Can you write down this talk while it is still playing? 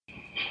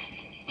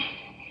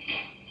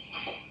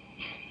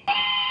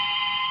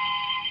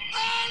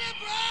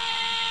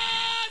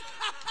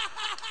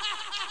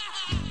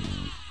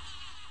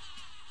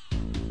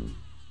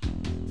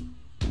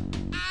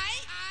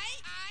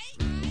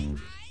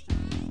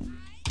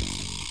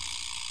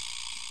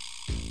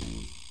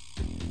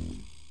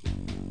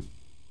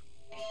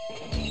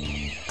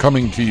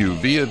Coming to you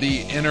via the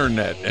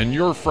internet and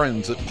your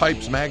friends at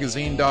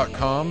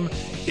PipesMagazine.com,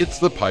 it's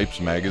the Pipes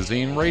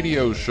Magazine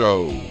radio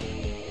show.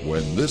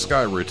 When this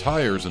guy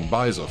retires and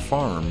buys a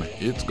farm,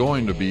 it's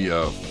going to be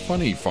a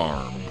funny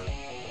farm.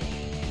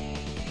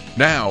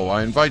 Now,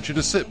 I invite you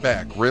to sit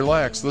back,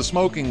 relax, the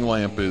smoking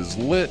lamp is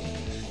lit.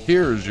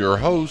 Here's your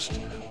host,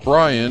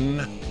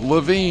 Brian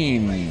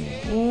Levine.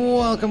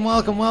 Welcome,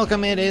 welcome,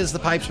 welcome. It is the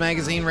Pipes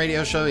Magazine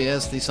radio show.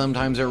 Yes, the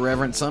sometimes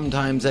irreverent,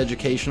 sometimes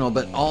educational,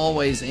 but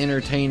always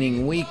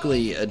entertaining,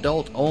 weekly,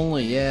 adult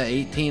only,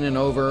 18 and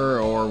over,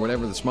 or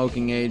whatever the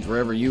smoking age,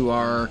 wherever you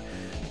are,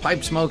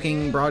 pipe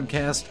smoking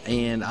broadcast,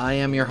 and I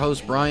am your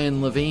host,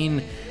 Brian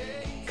Levine,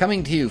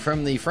 coming to you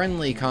from the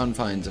friendly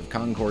confines of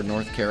Concord,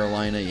 North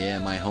Carolina,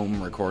 my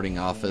home recording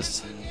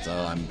office. So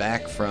I'm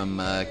back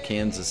from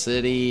Kansas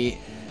City.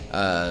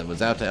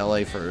 Was out to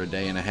LA for a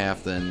day and a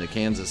half, then to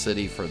Kansas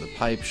City for the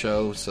pipe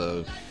show.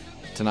 So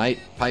tonight,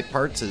 Pipe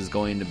Parts is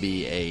going to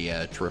be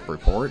a trip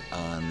report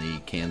on the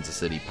Kansas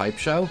City pipe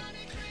show.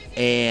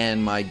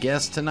 And my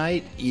guest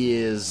tonight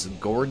is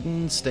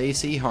Gordon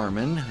Stacy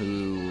Harmon,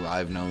 who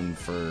I've known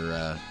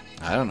for,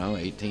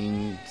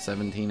 18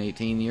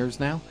 years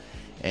now.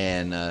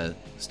 And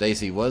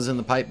Stacy was in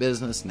the pipe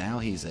business. Now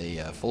he's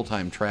a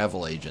full-time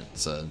travel agent.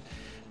 So it'd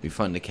be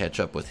fun to catch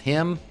up with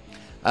him.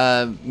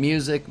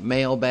 Music,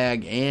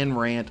 mailbag, and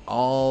rant,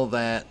 all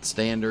that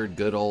standard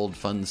good old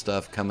fun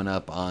stuff coming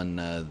up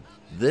on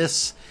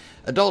this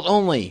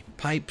adult-only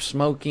pipe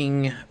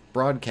smoking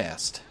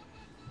broadcast.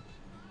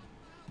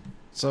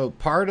 So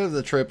part of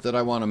the trip that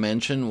I want to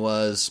mention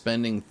was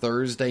spending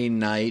Thursday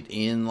night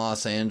in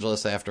Los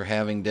Angeles after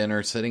having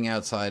dinner, sitting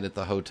outside at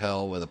the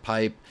hotel with a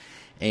pipe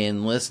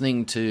and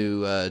listening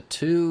to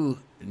two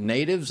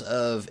natives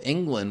of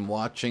England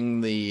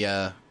watching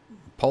the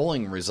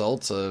polling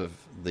results of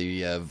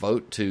the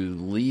vote to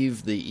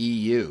leave the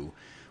EU.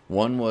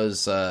 One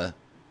was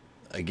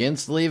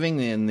against leaving,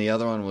 and the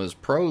other one was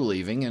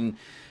pro-leaving. And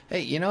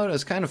hey, you know, it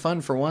was kind of fun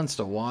for once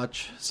to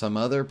watch some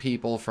other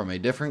people from a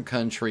different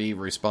country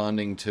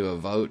responding to a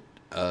vote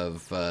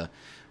of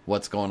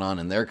what's going on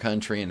in their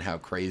country and how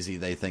crazy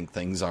they think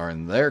things are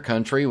in their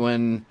country,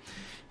 when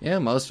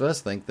most of us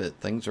think that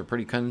things are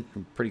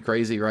pretty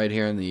crazy right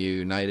here in the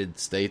United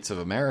States of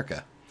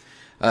America.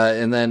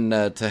 And then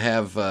to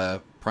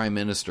have Prime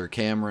Minister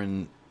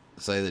Cameron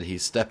say that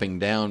he's stepping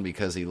down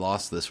because he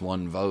lost this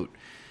one vote.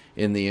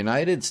 In the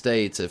United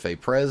States, if a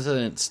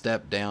president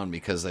stepped down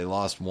because they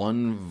lost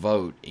one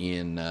vote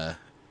to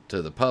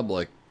the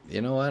public,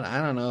 you know what?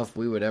 I don't know if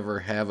we would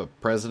ever have a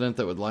president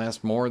that would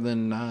last more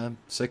than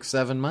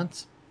 6-7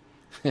 months.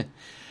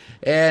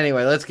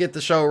 Anyway, let's get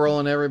the show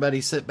rolling.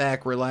 Everybody sit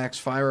back, relax,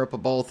 fire up a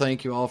bowl.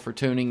 Thank you all for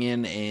tuning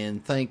in,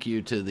 and thank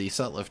you to the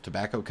Sutliff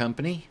Tobacco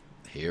Company.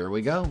 Here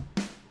we go.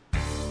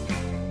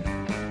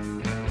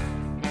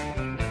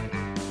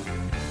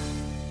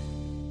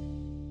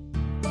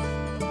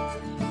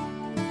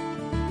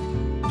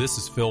 This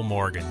is Phil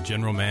Morgan,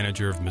 General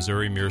Manager of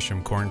Missouri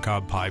Meerschaum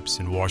Corncob Pipes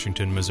in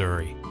Washington,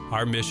 Missouri.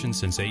 Our mission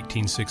since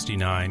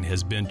 1869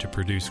 has been to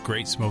produce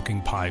great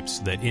smoking pipes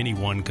that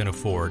anyone can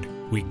afford.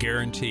 We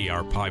guarantee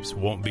our pipes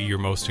won't be your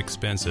most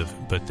expensive,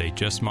 but they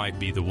just might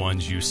be the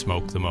ones you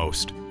smoke the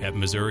most. At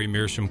Missouri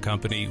Meerschaum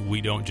Company,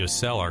 we don't just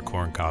sell our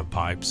corncob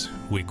pipes.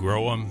 We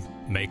grow them,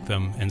 make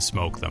them, and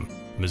smoke them.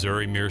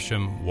 Missouri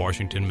Meerschaum,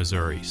 Washington,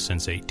 Missouri,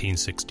 since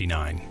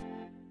 1869.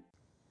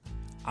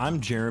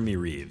 I'm Jeremy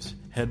Reeves,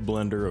 head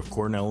blender of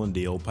Cornell &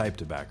 Deal Pipe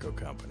Tobacco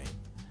Company.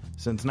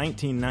 Since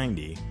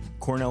 1990,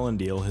 Cornell &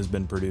 Deal has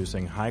been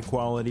producing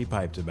high-quality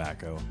pipe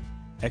tobacco,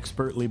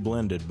 expertly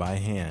blended by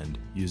hand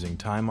using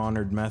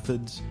time-honored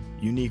methods,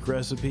 unique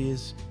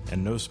recipes,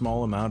 and no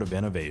small amount of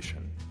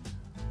innovation.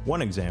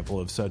 One example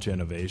of such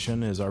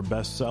innovation is our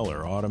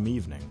bestseller, Autumn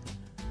Evening.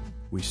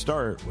 We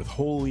start with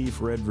whole-leaf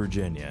red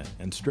Virginia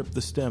and strip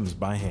the stems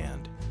by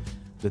hand.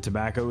 The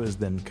tobacco is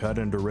then cut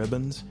into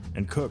ribbons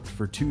and cooked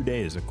for 2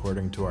 days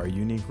according to our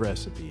unique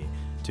recipe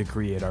to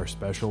create our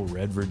special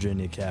Red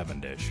Virginia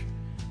Cavendish.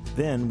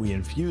 Then we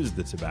infuse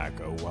the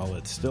tobacco while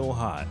it's still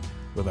hot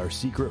with our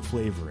secret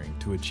flavoring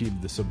to achieve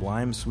the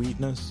sublime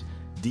sweetness,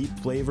 deep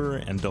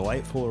flavor, and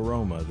delightful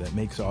aroma that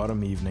makes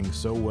Autumn Evening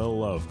so well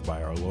loved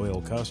by our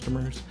loyal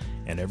customers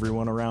and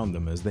everyone around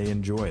them as they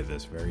enjoy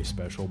this very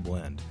special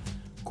blend.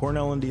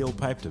 Cornell & Deal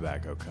Pipe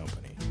Tobacco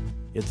Company.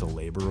 It's a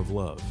labor of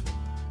love.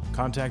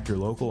 Contact your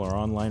local or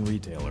online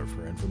retailer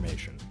for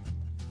information.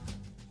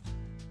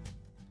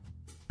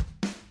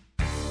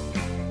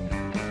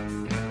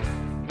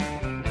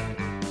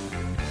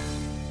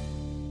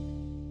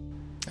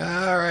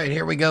 All right,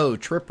 here we go.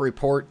 Trip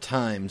report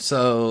time.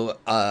 So,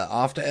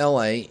 off to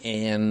LA,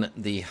 and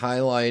the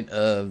highlight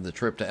of the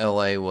trip to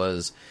LA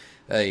was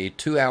a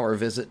 2-hour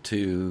visit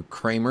to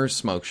Kramer's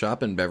Smoke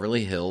Shop in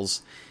Beverly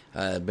Hills.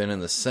 Been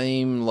in the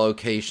same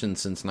location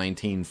since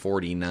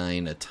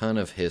 1949, a ton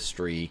of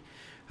history.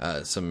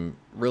 Some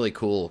really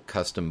cool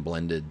custom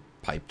blended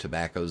pipe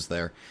tobaccos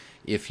there.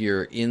 If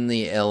you're in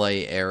the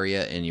LA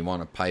area and you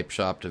want a pipe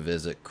shop to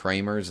visit,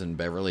 Kramer's in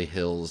Beverly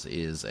Hills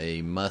is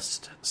a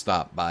must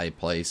stop by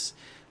place.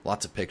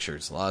 lots of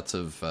pictures, lots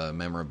of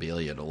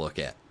memorabilia to look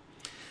at.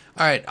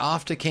 All right,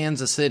 off to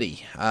Kansas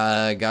City.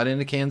 Got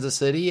into Kansas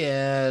City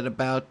at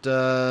about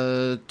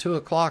 2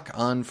 o'clock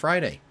on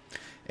Friday.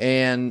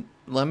 And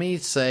let me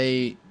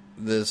say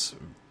this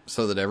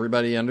so that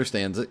everybody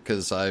understands it,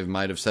 because I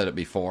might have said it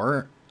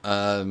before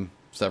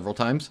several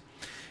times.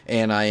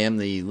 And I am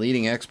the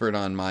leading expert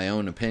on my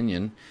own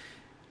opinion.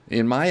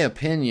 In my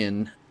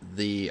opinion,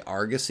 the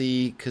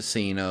Argosy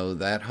Casino,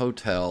 that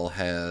hotel,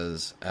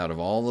 has, out of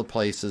all the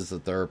places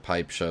that there are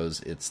pipe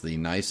shows, it's the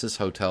nicest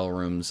hotel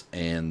rooms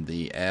and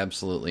the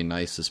absolutely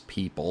nicest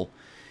people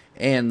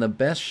and the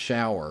best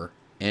shower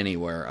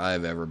anywhere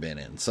I've ever been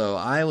in. So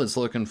I was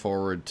looking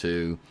forward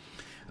to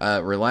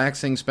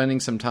relaxing, spending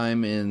some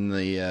time in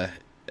the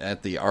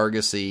at the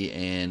Argosy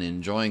and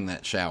enjoying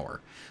that shower.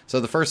 So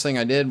the first thing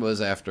I did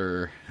was,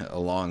 after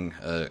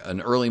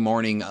an early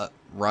morning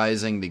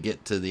rising to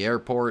get to the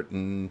airport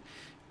and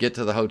get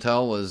to the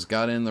hotel, was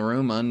got in the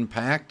room,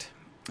 unpacked,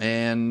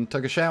 and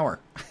took a shower.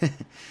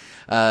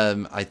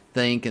 I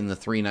think in the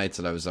 3 nights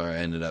that I was there, I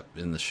ended up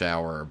in the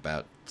shower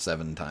about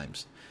 7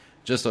 times.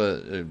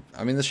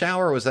 The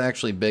shower was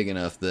actually big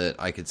enough that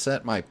I could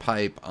set my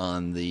pipe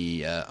on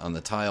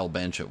the tile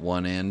bench at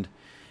one end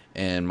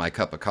and my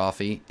cup of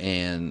coffee,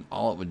 and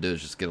all it would do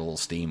is just get a little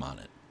steam on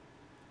it.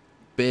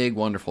 Big,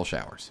 wonderful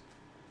showers.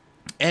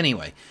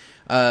 Anyway,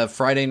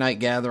 Friday night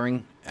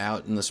gathering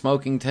out in the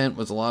smoking tent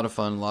was a lot of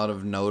fun, a lot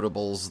of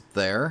notables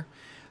there.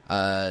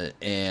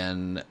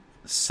 And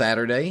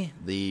Saturday,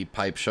 the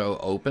pipe show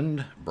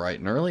opened bright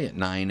and early at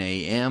 9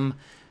 a.m.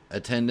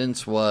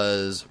 Attendance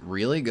was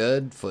really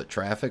good. Foot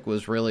traffic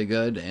was really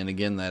good. And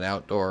again, that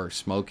outdoor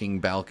smoking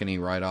balcony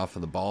right off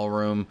of the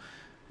ballroom.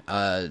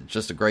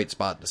 Just a great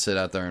spot to sit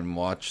out there and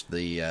watch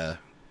the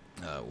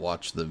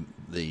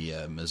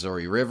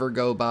Missouri River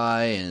go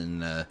by,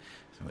 and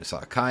we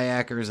saw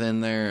kayakers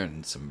in there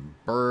and some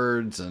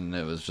birds, and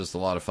it was just a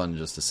lot of fun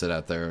just to sit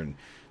out there and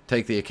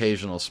take the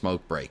occasional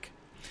smoke break.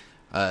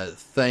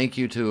 Thank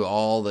you to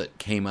all that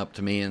came up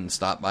to me and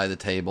stopped by the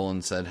table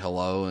and said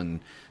hello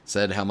and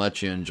said how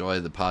much you enjoy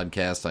the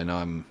podcast. I know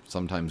I'm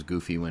sometimes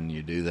goofy when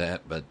you do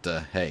that,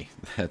 but hey,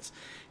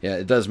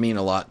 it does mean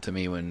a lot to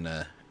me when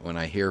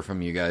I hear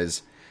from you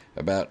guys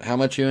about how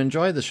much you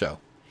enjoy the show.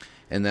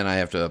 And then I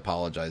have to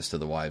apologize to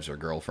the wives or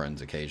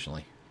girlfriends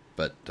occasionally.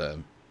 But,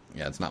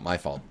 it's not my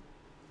fault.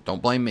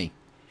 Don't blame me.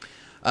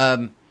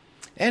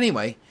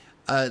 Anyway,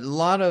 a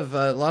lot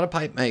of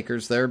pipe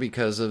makers there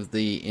because of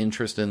the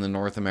interest in the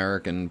North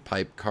American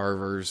Pipe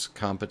Carvers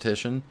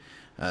competition.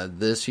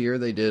 This year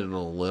they did it a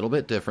little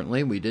bit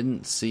differently. We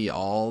didn't see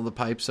all the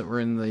pipes that were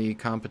in the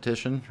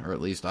competition, or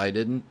at least I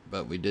didn't.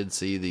 But we did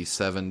see the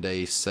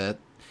 7-day set.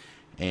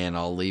 And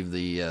I'll leave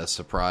the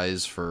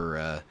surprise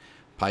for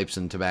Pipes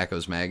and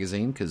Tobaccos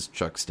magazine, because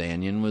Chuck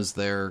Stanion was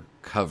there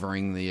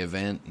covering the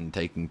event and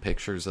taking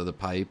pictures of the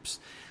pipes.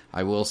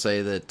 I will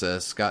say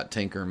that Scott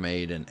Tinker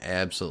made an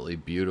absolutely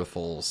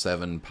beautiful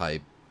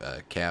 7-pipe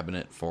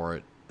cabinet for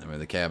it. I mean,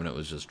 the cabinet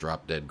was just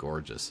drop dead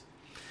gorgeous.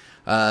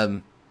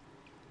 Of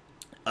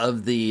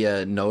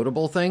the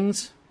notable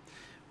things,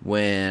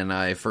 when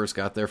I first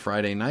got there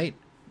Friday night,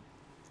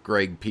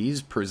 Greg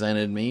Pease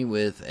presented me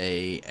with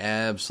a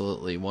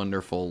absolutely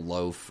wonderful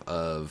loaf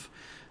of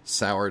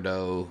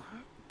sourdough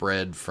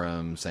bread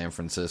from San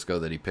Francisco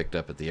that he picked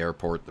up at the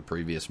airport the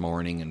previous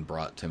morning and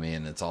brought to me,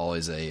 and it's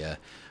always a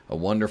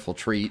wonderful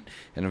treat.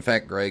 And in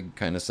fact, Greg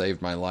kind of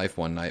saved my life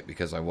one night,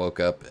 because I woke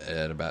up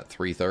at about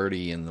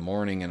 3:30 in the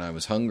morning and I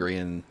was hungry,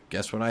 and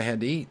guess what I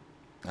had to eat?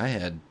 I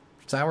had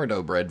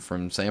sourdough bread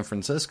from San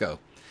Francisco.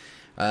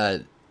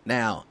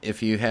 Now,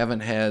 if you haven't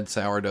had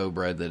sourdough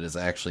bread that is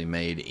actually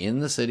made in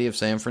the city of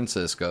San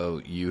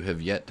Francisco, you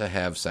have yet to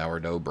have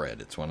sourdough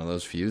bread. It's one of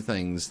those few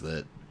things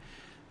that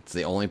it's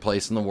the only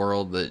place in the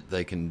world that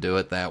they can do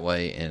it that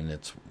way, and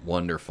it's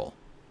wonderful.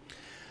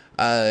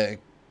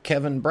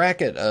 Kevin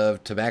Brackett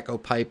of Tobacco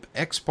Pipe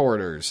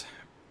Exporters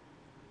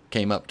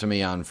came up to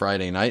me on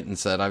Friday night and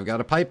said, "I've got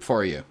a pipe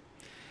for you."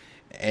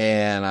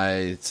 And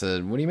I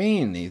said, "What do you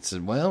mean?" He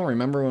said, "Well,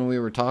 remember when we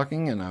were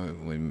talking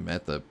and we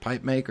met the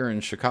pipe maker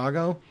in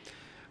Chicago?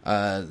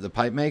 The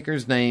pipe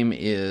maker's name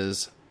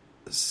is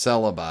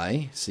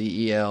Celebi,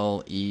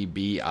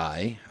 Celebi,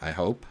 I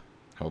hope.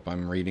 Hope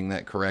I'm reading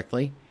that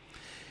correctly.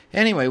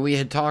 Anyway, we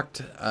had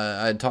talked,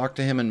 I had talked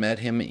to him and met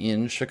him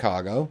in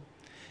Chicago,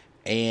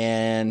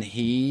 and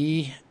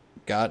he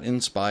got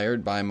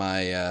inspired by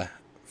my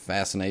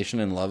fascination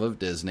and love of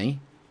Disney,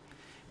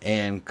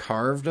 and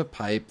carved a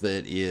pipe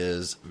that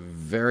is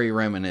very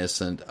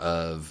reminiscent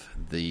of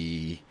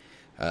the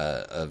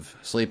of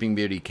Sleeping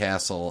Beauty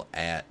Castle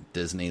at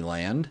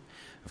Disneyland.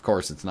 Of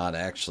course, it's not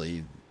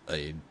actually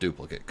a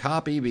duplicate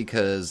copy,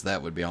 because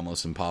that would be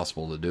almost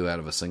impossible to do out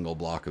of a single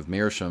block of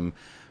meerschaum,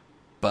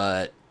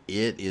 but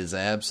it is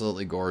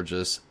absolutely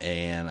gorgeous,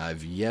 and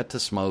I've yet to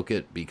smoke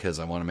it because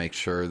I want to make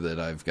sure that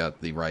I've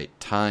got the right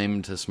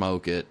time to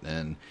smoke it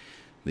and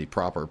the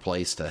proper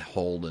place to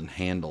hold and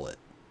handle it.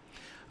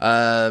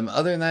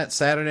 Other than that,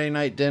 Saturday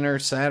night dinner,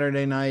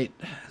 Saturday night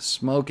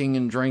smoking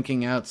and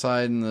drinking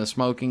outside in the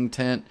smoking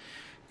tent.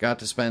 got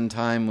to spend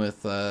time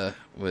with the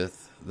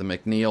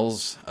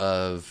McNeils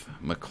of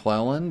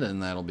McClelland,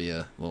 and that'll be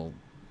a little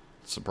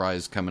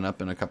surprise coming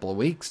up in a couple of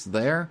weeks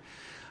there.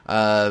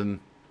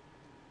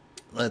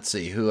 Let's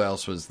see, who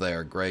else was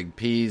there? Greg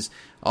Pease.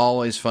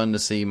 Always fun to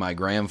see my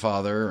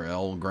grandfather,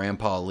 old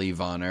Grandpa Lee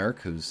Von Erck,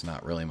 who's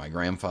not really my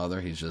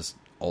grandfather. He's just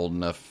old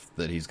enough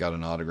that he's got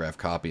an autographed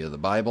copy of the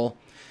Bible.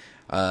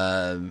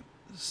 And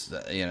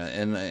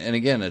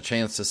again, a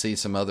chance to see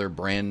some other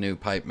brand new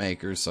pipe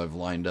makers. So I've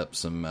lined up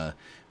some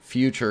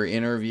future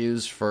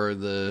interviews for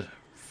the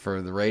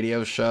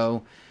radio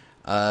show.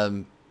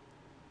 The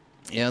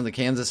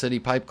Kansas City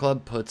Pipe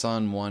Club puts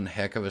on one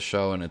heck of a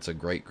show, and it's a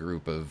great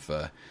group of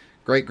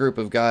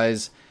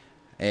guys,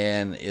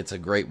 and it's a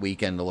great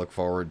weekend to look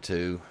forward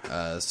to.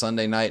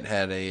 Sunday night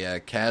had a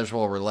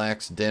casual,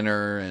 relaxed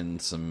dinner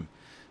and some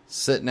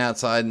sitting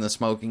outside in the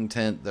smoking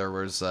tent. There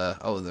was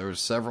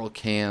several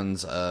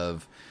cans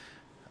of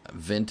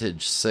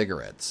vintage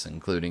cigarettes,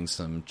 including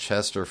some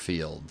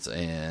Chesterfields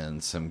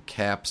and some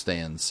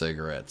Capstan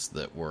cigarettes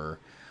that were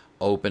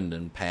opened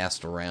and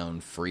passed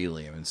around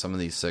freely. I mean, some of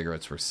these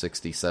cigarettes were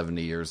 60,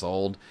 70 years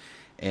old,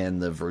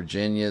 and the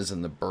Virginias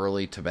and the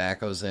burley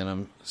tobaccos in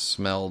them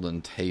smelled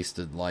and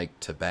tasted like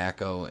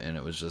tobacco, and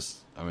it was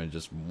just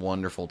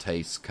wonderful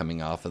tastes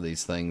coming off of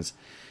these things.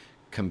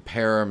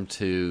 Compare them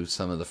to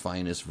some of the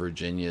finest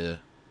Virginia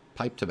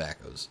pipe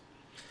tobaccos.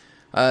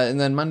 And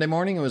then Monday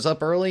morning, it was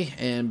up early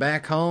and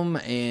back home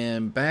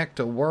and back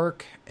to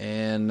work,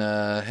 and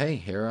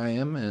hey, here I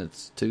am, and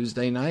it's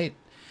Tuesday night.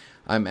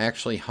 I'm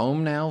actually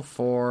home now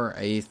for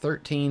a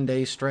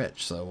 13-day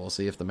stretch, so we'll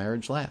see if the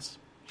marriage lasts.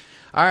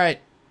 All right.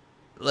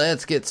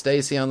 Let's get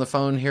Stacy on the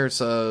phone here,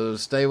 so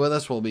stay with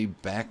us. We'll be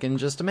back in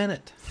just a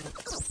minute.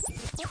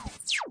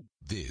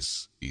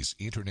 This is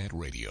Internet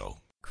Radio.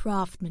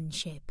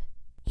 Craftsmanship,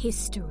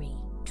 history,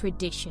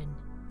 tradition.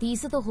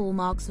 These are the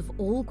hallmarks of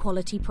all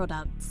quality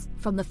products.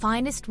 From the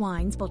finest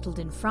wines bottled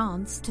in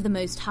France to the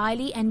most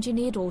highly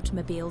engineered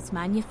automobiles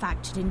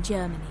manufactured in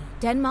Germany,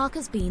 Denmark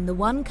has been the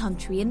one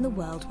country in the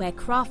world where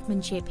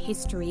craftsmanship,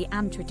 history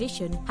and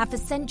tradition have for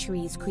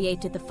centuries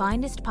created the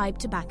finest pipe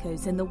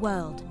tobaccos in the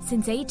world.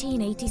 Since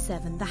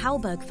 1887, the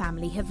Hallberg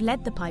family have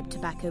led the pipe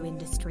tobacco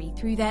industry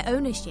through their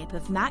ownership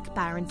of Mac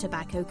Baren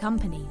Tobacco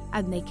Company,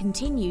 and they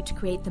continue to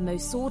create the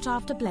most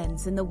sought-after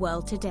blends in the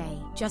world today,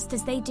 just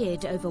as they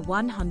did over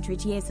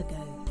 100 years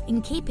ago.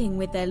 In keeping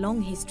with their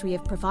long history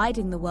of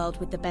providing the world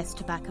with the best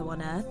tobacco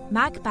on earth,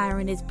 Mac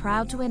Baren is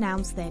proud to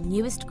announce their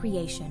newest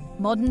creation,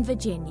 Modern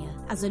Virginia,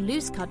 as a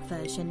loose-cut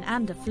version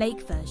and a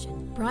flake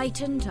version.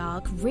 Bright and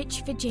dark,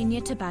 rich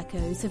Virginia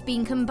tobaccos have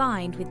been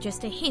combined with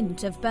just a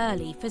hint of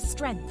burley for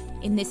strength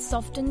in this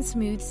soft and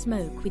smooth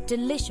smoke with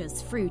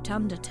delicious fruit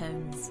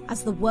undertones.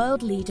 As the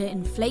world leader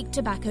in flake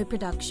tobacco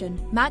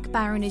production, Mac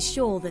Baren is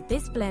sure that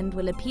this blend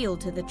will appeal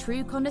to the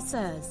true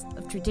connoisseurs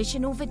of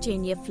traditional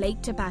Virginia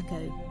flake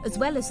tobacco, as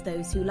well as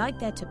those who like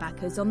their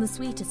tobaccos on the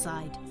sweeter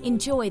side.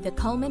 Enjoy the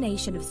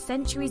culmination of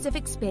centuries of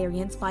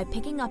experience by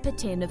picking up a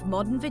tin of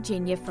Modern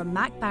Virginia from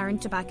Mac Baren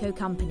Tobacco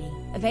Company.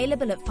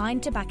 Available at fine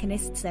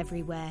tobacconists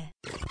everywhere.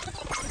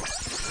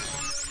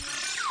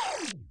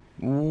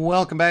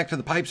 Welcome back to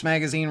the Pipes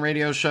Magazine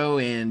radio show,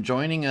 and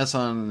joining us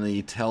on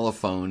the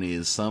telephone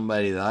is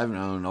somebody that I've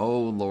known,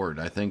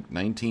 I think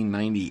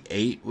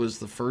 1998 was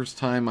the first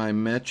time I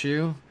met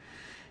you.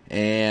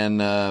 And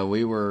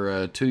we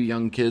were two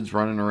young kids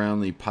running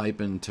around the pipe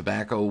and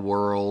tobacco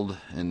world,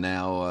 and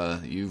now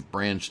you've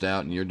branched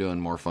out and you're doing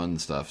more fun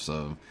stuff.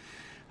 So,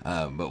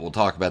 but we'll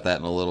talk about that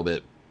in a little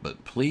bit.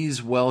 But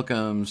please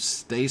welcome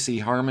Stacy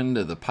Harmon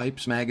to the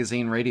Pipes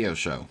Magazine radio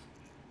show.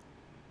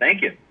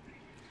 Thank you.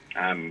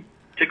 I'm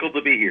tickled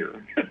to be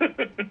here.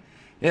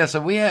 Yeah,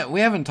 so we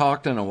haven't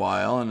talked in a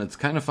while, and it's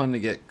kind of fun to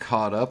get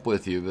caught up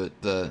with you.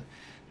 But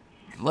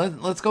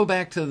let's go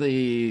back to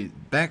the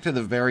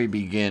very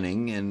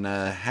beginning. And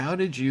how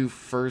did you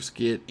first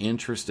get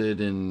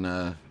interested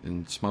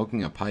in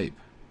smoking a pipe?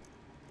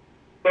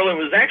 Well, it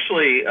was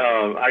actually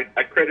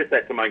I credit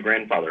that to my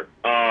grandfather.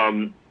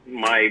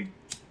 My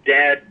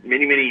dad,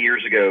 many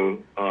years ago,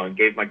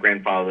 gave my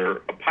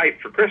grandfather a pipe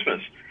for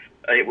Christmas.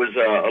 It was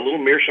a little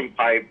meerschaum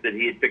pipe that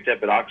he had picked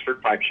up at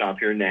Oxford Pipe Shop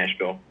here in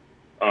Nashville,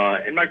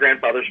 and my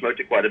grandfather smoked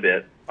it quite a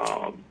bit,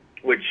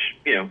 which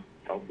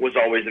was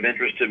always of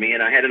interest to me.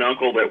 And I had an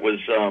uncle that was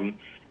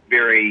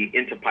very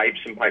into pipes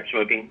and pipe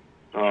smoking,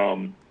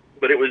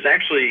 but it was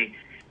actually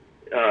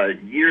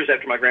years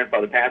after my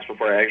grandfather passed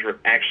before I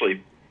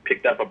actually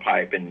picked up a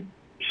pipe and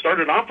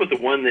started off with the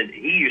one that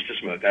he used to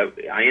smoke.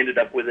 I ended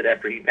up with it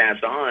after he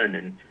passed on,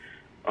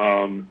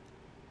 and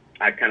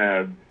I kind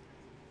of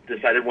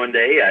decided one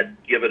day I'd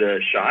give it a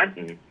shot,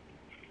 and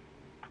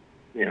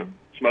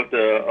smoked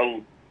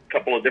a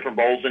couple of different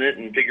bowls in it,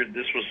 and figured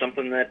this was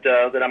something that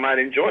I might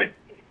enjoy.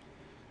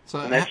 So,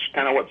 and that's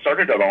kind of what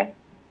started it all.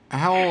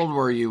 How old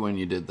were you when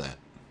you did that?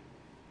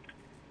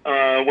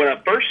 When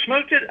I first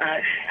smoked it,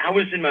 I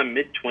was in my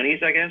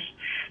mid-20s, I guess.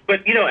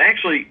 But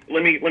actually,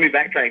 let me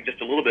backtrack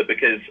just a little bit,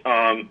 because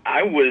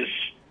I was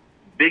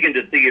big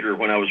into theater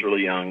when I was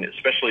really young,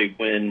 especially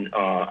when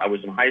I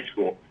was in high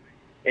school.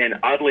 And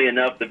oddly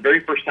enough, the very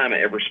first time I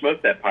ever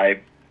smoked that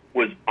pipe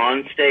was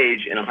on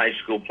stage in a high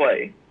school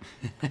play.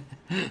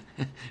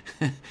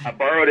 I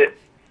borrowed it.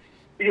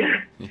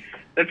 Yeah,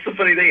 that's the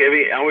funny thing. I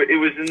mean, it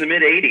was in the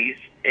mid-'80s,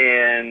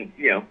 and,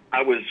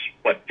 I was,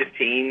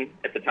 15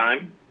 at the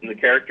time. And the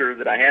character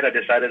that I had, I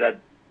decided I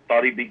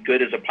thought he'd be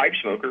good as a pipe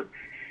smoker.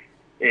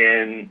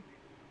 And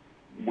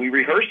we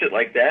rehearsed it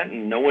like that,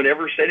 and no one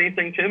ever said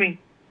anything to me.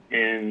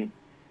 And,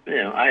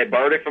 I had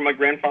borrowed it from my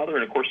grandfather,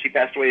 and, of course, he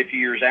passed away a few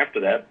years after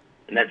that.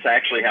 And that's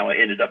actually how I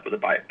ended up with a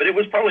pipe. But it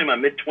was probably my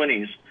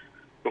mid-20s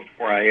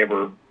before I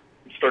ever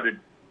started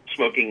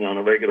smoking on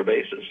a regular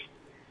basis.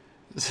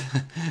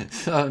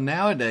 So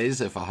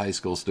nowadays, if a high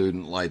school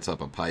student lights up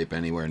a pipe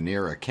anywhere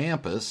near a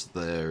campus,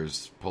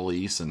 there's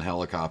police and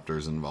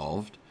helicopters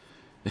involved.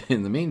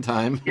 In the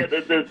meantime, yeah,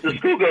 the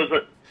school goes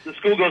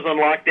on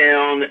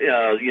lockdown.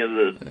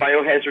 The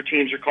biohazard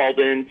teams are called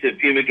in to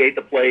fumigate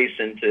the place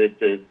and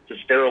to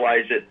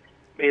sterilize it.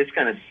 I mean, it's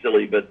kind of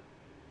silly, but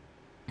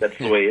that's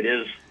the way it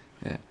is.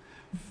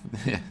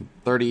 Yeah.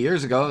 30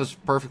 years ago, it was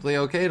perfectly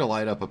okay to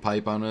light up a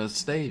pipe on a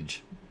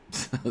stage.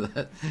 Well,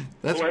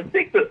 I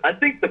think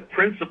the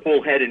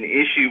principal had an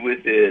issue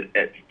with it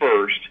at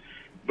first,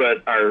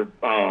 but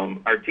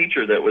our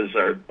teacher, that was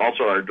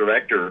also our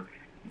director,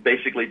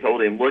 basically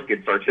told him, "Look,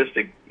 it's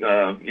artistic.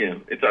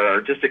 It's our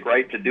artistic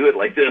right to do it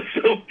like this."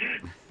 So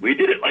we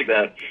did it like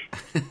that.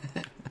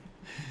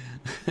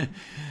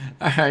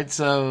 All right.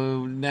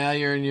 So now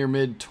you're in your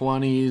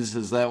mid-20s.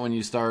 Is that when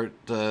you start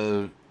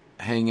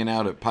hanging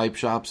out at pipe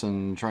shops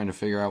and trying to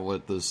figure out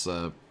what this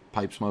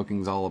pipe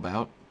smoking's all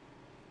about?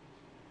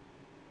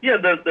 Yeah,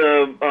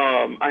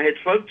 I had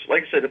smoked,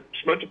 like I said,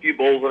 smoked a few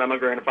bowls out of my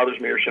grandfather's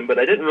meerschaum, but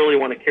I didn't really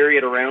want to carry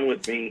it around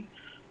with me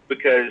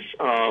because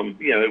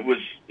it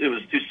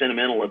was too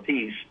sentimental a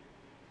piece.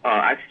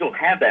 I still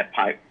have that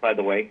pipe, by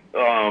the way,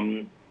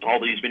 all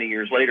these many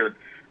years later.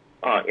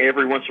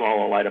 Every once in a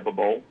while I'll light up a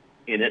bowl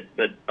in it,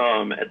 but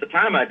at the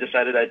time I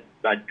decided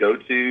I'd go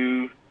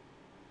to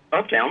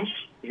Uptowns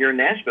here in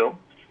Nashville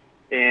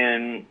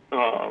and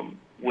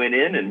went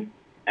in and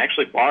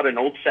actually bought an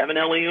old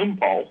 7LE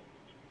Paul.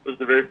 It was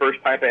the very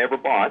first pipe I ever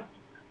bought,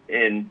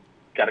 and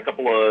got a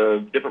couple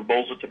of different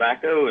bowls of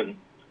tobacco and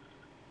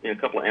a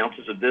couple of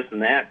ounces of this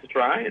and that to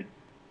try, and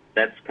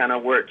that's kind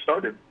of where it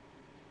started.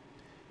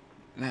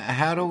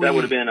 Now, that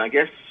would have been, I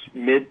guess,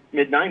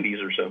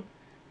 mid-90s or so.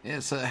 Yeah,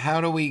 so how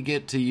do we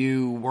get to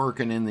you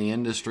working in the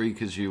industry?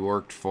 Because you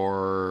worked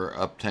for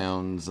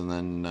Uptowns, and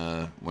then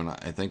when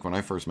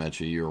I first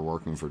met you, you were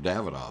working for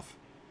Davidoff.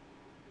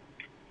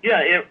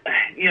 Yeah,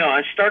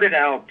 I started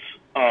out.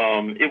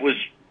 It was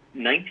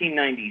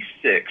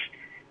 1996,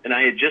 and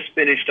I had just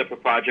finished up a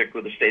project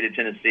with the state of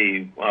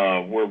Tennessee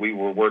where we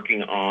were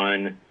working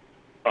on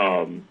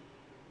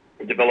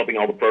developing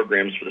all the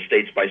programs for the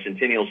state's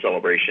bicentennial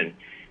celebration.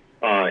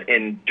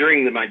 And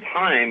during my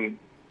time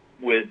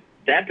with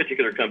that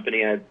particular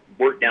company, I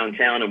worked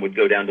downtown and would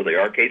go down to the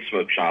arcade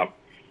smoke shop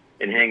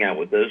and hang out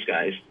with those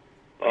guys.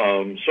 So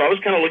I was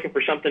kind of looking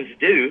for something to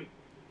do.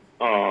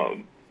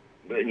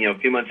 A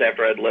few months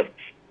after I'd left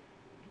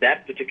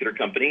that particular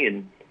company,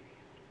 and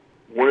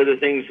one of the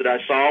things that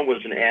I saw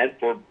was an ad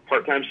for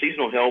part-time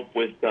seasonal help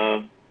with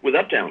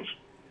Uptowns.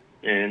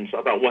 And so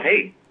I thought, well,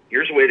 hey,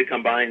 here's a way to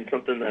combine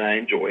something that I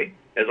enjoy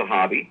as a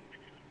hobby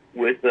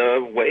with a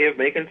way of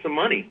making some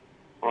money.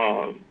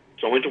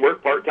 So I went to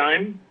work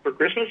part-time for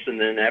Christmas, and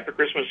then after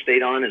Christmas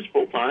stayed on as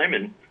full-time.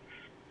 And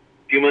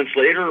a few months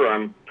later,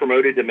 I'm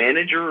promoted to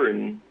manager,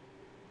 and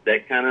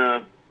that kind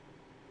of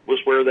was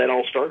where that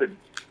all started.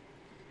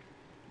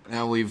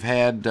 Now, we've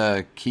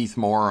had Keith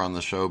Moore on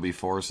the show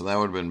before, so that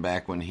would have been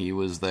back when he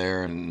was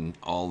there and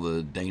all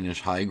the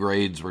Danish high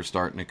grades were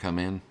starting to come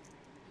in.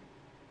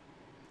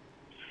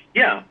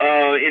 Yeah.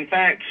 In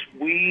fact,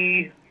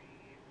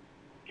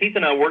 Keith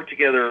and I worked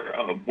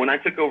together when I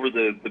took over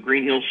the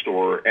Green Hill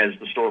store as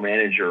the store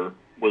manager.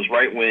 Was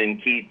right when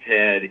Keith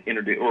had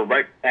introduced, or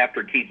right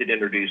after Keith had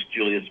introduced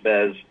Julius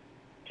Bez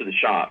to the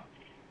shop.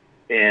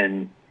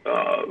 And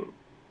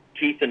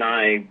Keith and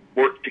I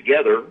worked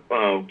together,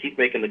 Keith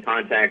making the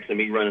contacts and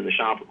me running the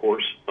shop, of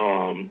course.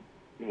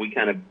 We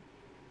kind of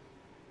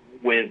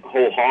went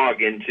whole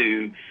hog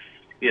into,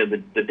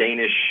 the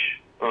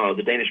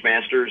Danish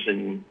masters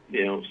and,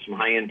 some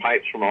high-end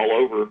pipes from all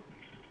over.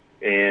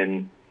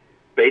 And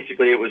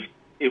basically it was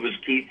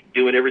Keith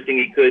doing everything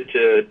he could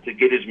to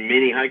get as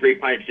many high-grade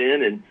pipes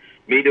in, and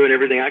me doing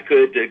everything I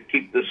could to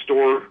keep the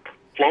store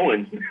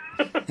flowing.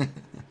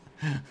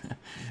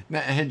 Now,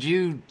 had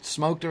you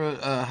smoked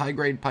a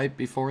high-grade pipe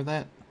before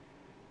that?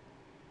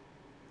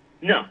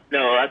 No.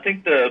 I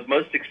think the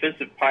most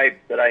expensive pipe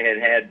that I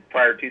had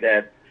prior to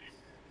that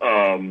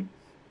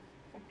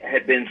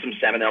had been some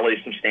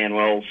Savinelli, some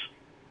Stanwells.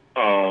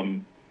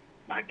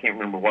 I can't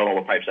remember what all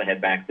the pipes I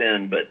had back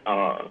then, but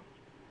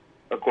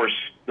of course,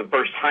 the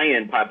first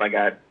high-end pipe I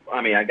got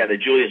a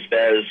Julius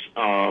Bez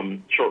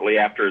shortly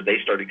after they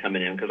started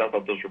coming in, because I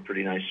thought those were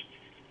pretty nice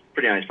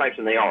pipes,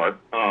 and they are.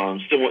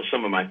 Still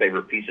some of my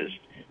favorite pieces.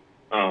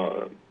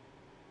 And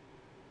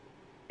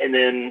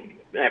then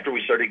after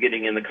we started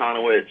getting in the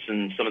Conowitz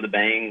and some of the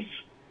Bangs,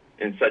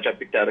 and such. I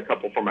picked out a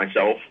couple for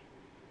myself,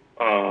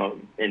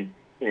 and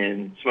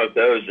smoked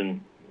those,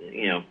 and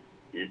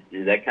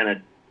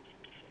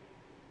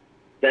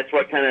that's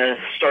what kind of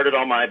started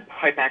all my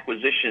pipe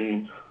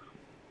acquisition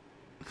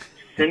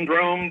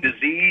syndrome,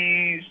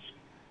 disease,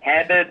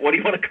 habit. What do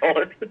you want to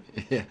call it?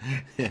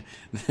 Yeah.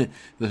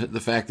 The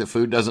fact that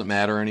food doesn't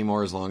matter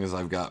anymore as long as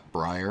I've got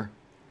briar.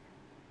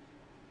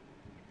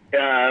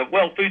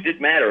 Well, food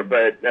did matter,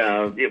 but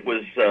it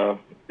was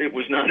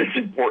not as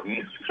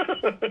important.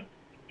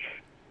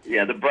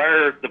 Yeah, the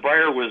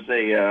briar was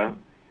a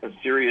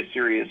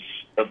serious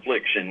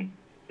affliction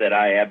that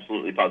I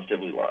absolutely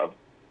positively love.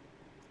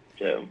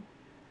 So,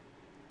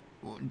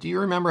 do you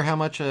remember how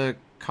much a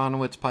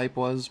Conowitz pipe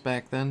was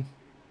back then?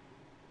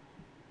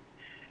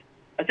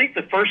 I think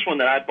the first one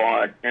that I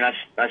bought, and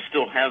I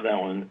still have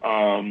that one,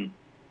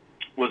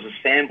 was a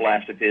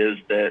sandblast of his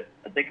that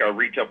I think our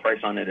retail price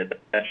on it at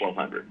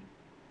 $1,200.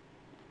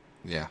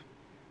 Yeah,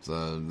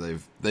 so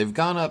they've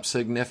gone up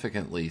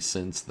significantly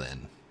since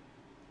then.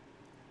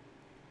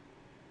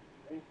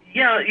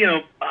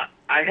 Yeah,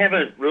 I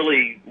haven't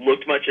really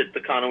looked much at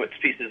the Conowitz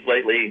pieces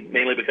lately,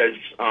 mainly because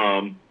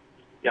I'm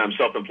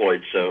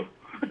self-employed, so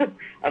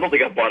I don't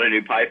think I've bought a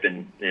new pipe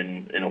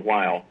in a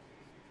while.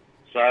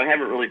 So I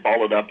haven't really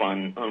followed up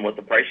on what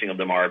the pricing of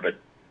them are, but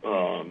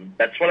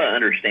that's what I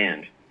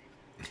understand.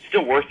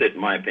 Still worth it, in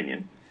my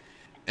opinion.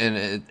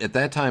 And at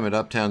that time at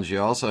Uptowns, you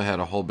also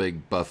had a whole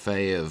big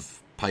buffet of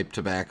pipe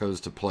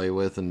tobaccos to play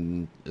with,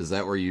 and is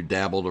that where you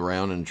dabbled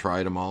around and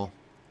tried them all?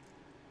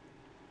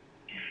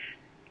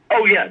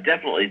 Oh, yeah,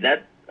 definitely.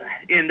 That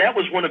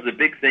was one of the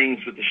big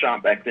things with the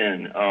shop back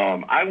then.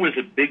 I was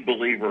a big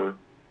believer,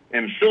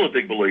 and I'm still a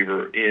big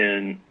believer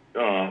in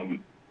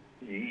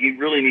you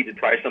really need to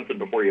try something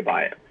before you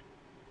buy it.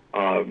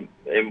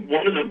 And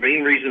one of the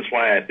main reasons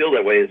why I feel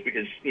that way is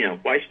because,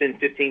 why spend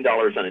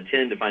 $15 on a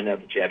tin to find out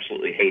that you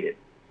absolutely hate it?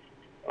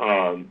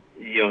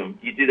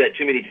 You do that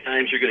too many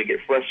times, you're going to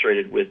get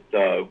frustrated with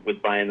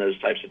buying those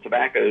types of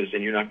tobaccos,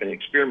 and you're not going to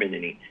experiment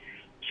any.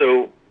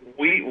 So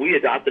we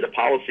adopted a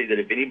policy that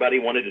if anybody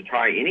wanted to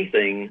try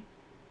anything,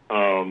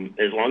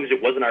 as long as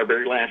it wasn't our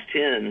very last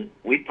tin,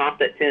 we'd pop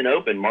that tin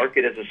open, mark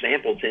it as a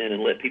sample tin,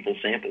 and let people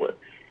sample it.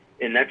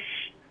 And that's,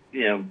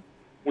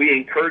 we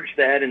encourage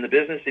that in the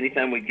business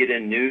anytime we get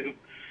in new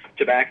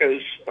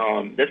tobaccos.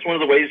 That's one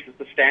of the ways that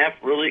the staff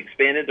really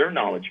expanded their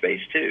knowledge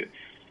base too,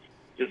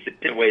 just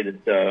in a way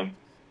that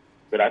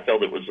I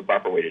felt it was the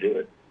proper way to do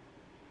it.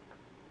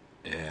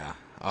 Yeah.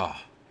 Oh.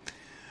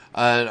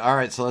 All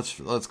right, so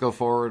let's go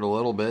forward a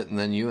little bit, and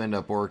then you end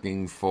up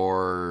working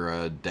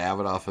for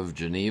Davidoff of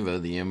Geneva,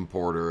 the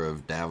importer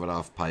of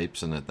Davidoff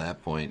pipes, and at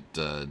that point,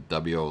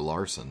 W.O.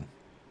 Larson.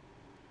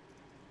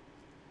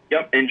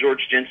 Yep, and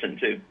George Jensen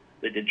too.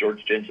 They did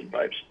George Jensen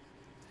pipes.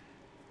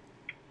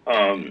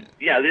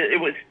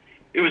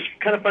 It was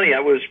kind of funny. I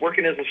was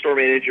working as a store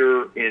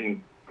manager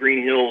in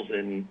Green Hills,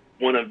 and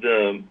one of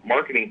the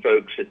marketing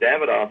folks at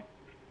Davidoff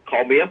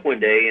called me up one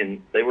day,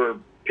 and they were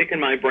picking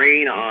my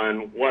brain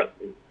on what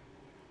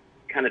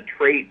kind of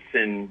traits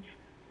and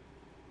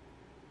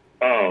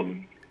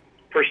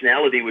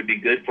personality would be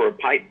good for a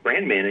pipe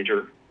brand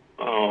manager.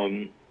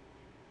 And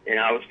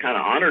I was kind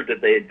of honored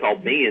that they had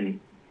called me and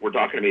were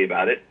talking to me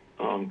about it,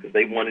 because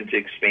they wanted to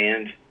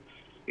expand,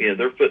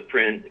 their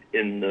footprint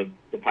in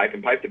the pipe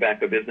and pipe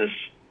tobacco business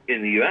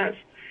in the U.S.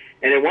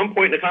 And at one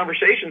point in the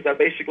conversations, I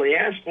basically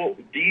asked, well,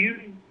 do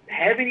you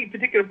have any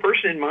particular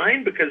person in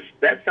mind? Because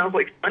that sounds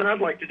like something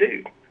I'd like to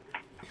do.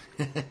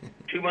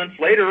 2 months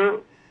later,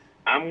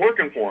 I'm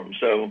working for them.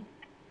 So,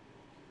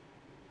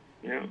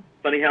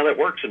 funny how that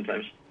works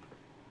sometimes.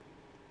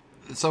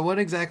 So what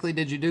exactly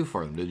did you do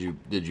for them?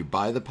 Did you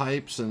buy the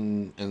pipes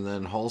and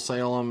then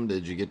wholesale them?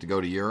 Did you get to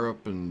go to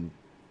Europe and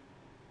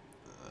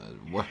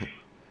what?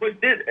 Well,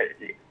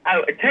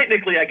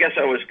 technically, I guess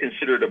I was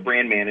considered a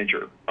brand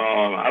manager.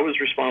 I was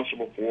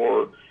responsible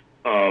for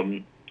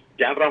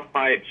Davidoff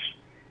pipes,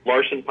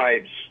 Larson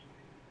pipes,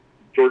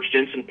 George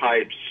Jensen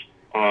pipes,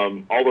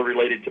 all the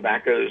related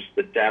tobaccos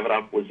that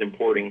Davidoff was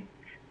importing.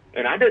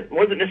 And I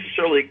wasn't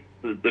necessarily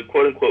the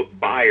quote-unquote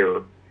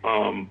buyer,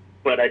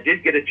 but I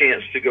did get a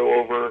chance to go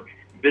over,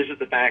 visit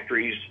the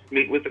factories,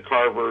 meet with the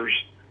carvers,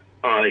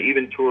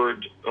 even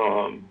toured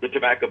the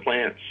tobacco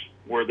plants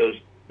where those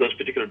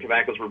particular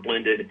tobaccos were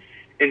blended,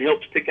 and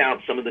helped pick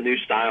out some of the new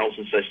styles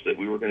and such that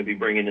we were going to be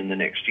bringing in the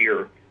next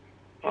year.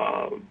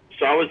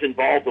 So I was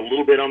involved a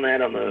little bit on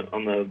that, on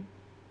the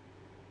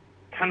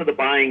kind of the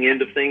buying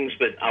end of things,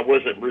 but I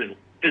wasn't really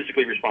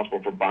physically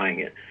responsible for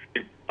buying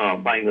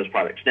buying those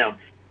products. Now,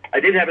 I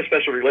did have a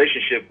special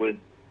relationship with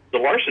the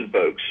Larson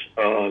folks.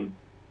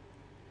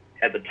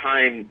 At the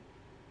time,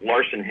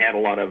 Larson had a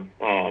lot of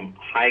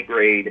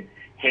high-grade,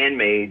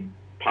 handmade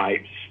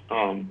pipes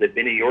that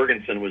Benny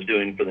Jorgensen was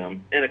doing for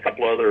them, and a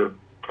couple other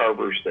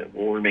carvers that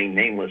will remain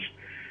nameless.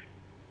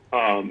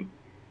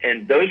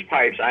 And those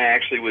pipes I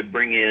actually would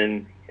bring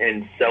in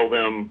and sell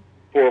them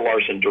for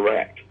Larson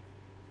direct.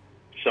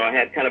 So I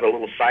had kind of a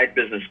little side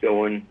business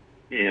going,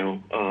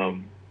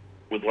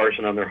 with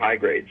Larson on their high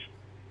grades,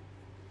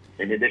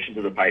 in addition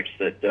to the pipes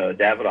that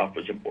Davidoff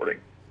was importing.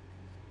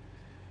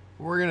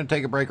 We're going to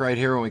take a break right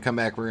here. When we come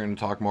back, we're going to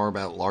talk more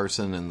about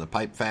Larsen and the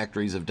pipe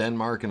factories of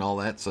Denmark and all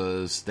that,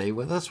 so stay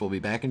with us. We'll be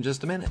back in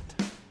just a minute.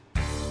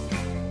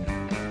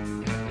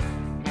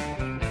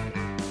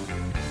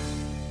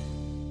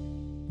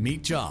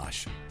 Meet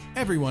Josh.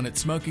 Everyone at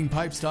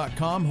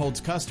SmokingPipes.com holds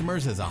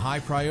customers as a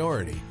high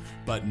priority,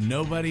 but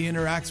nobody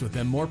interacts with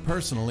them more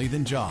personally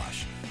than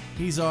Josh.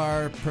 He's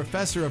our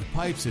professor of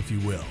pipes, if you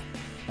will.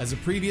 As a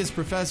previous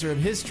professor of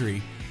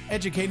history,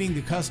 educating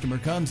the customer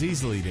comes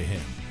easily to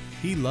him.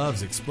 He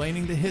loves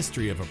explaining the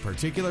history of a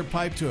particular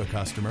pipe to a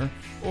customer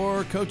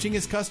or coaching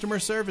his customer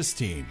service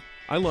team.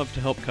 I love to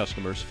help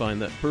customers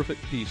find that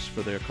perfect piece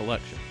for their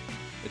collection.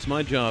 It's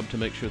my job to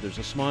make sure there's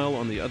a smile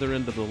on the other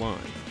end of the line,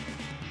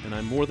 and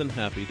I'm more than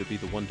happy to be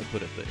the one to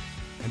put it there.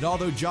 And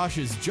although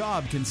Josh's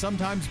job can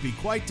sometimes be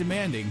quite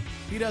demanding,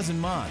 he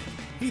doesn't mind.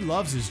 He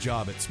loves his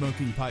job at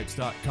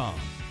SmokingPipes.com.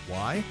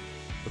 Why?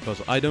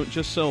 Because I don't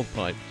just sell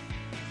pipes,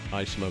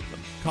 I smoke them.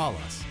 Call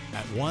us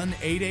at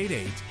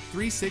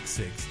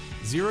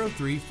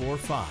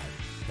 1-888-366-0345.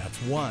 That's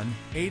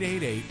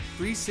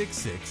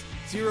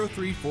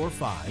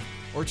 1-888-366-0345.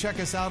 Or check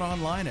us out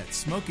online at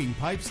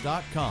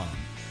SmokingPipes.com.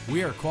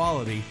 We are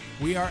quality.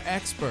 We are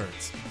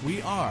experts.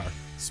 We are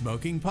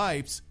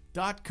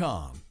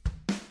SmokingPipes.com.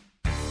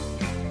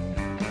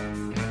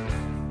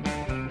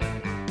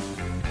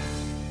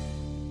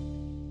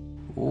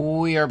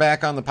 We are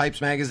back on the Pipes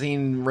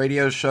Magazine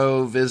radio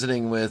show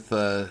visiting with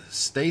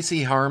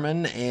Stacy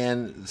Harmon.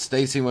 And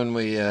Stacy, when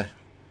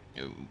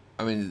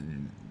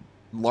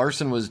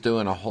Larsen was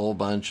doing a whole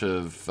bunch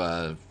of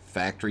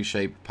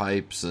factory-shaped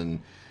pipes,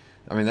 and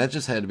I mean, that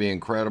just had to be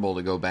incredible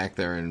to go back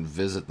there and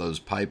visit those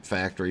pipe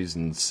factories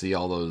and see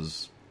all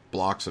those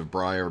blocks of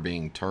briar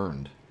being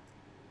turned.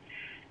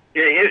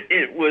 Yeah,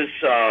 it was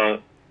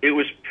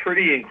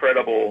pretty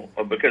incredible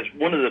because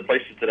one of the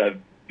places that I've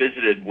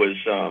visited was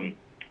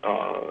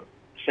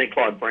St.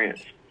 Claude,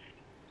 France,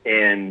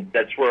 and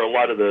that's where a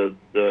lot of the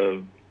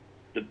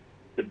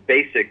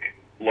basic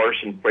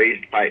Larsen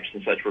brazed pipes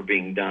and such were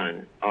being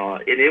done.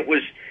 And it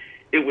was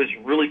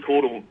really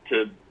cool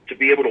to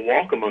be able to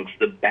walk amongst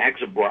the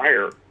bags of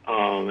briar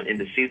and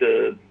to see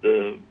the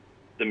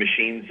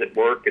machines at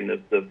work and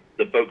the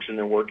folks in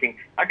there working.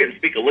 I couldn't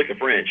speak a lick of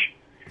French,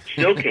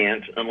 still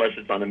can't unless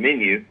it's on a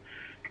menu,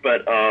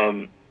 but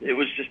it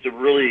was just a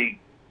really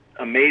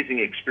amazing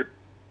experience.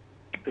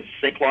 Because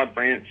St. Claude,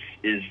 France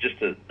is just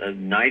a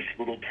nice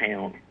little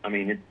town. I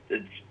mean,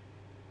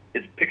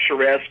 it's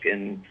picturesque,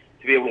 and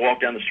to be able to walk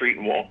down the street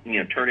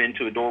and turn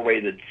into a doorway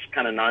that's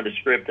kind of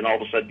nondescript, and all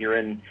of a sudden you're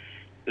in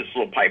this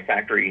little pipe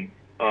factory.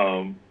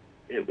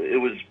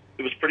 It was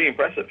pretty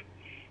impressive.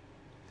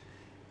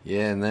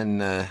 Yeah, and then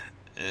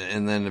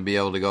to be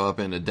able to go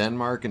up into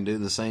Denmark and do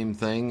the same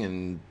thing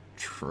and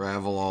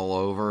travel all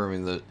over. I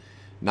mean,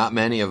 not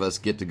many of us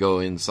get to go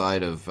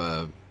inside of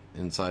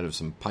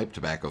some pipe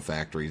tobacco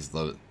factories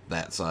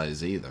that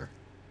size either.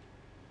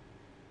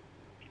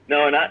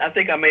 No, and I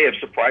think I may have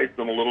surprised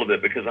them a little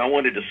bit because I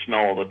wanted to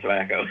smell all the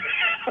tobacco.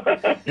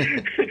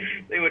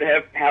 They would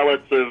have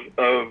pallets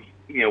of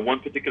one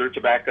particular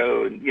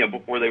tobacco, and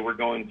before they were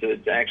going to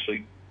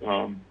actually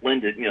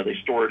blend it, they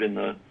store it in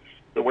the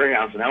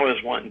warehouse, and I was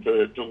wanting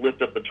to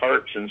lift up the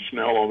tarps and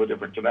smell all the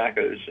different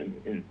tobaccos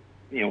and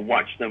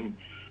watch them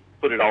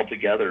put it all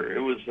together.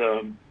 It was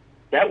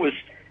that was.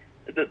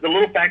 The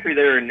little factory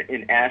there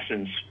in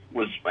Assens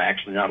was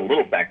actually not a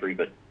little factory,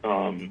 but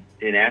in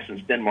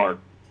Assens, Denmark,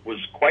 was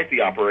quite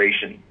the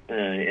operation.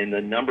 And the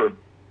number of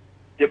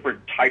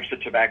different types of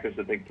tobaccos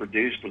that they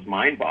produced was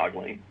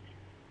mind-boggling.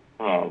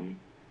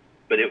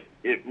 But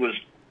it was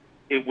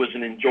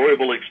an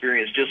enjoyable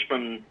experience just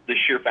from the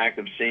sheer fact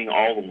of seeing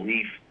all the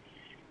leaf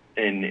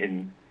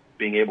and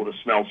being able to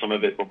smell some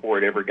of it before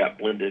it ever got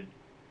blended.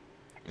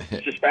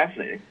 It's just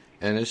fascinating.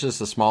 And it's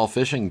just a small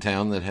fishing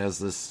town that has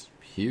this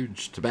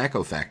huge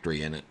tobacco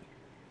factory in it.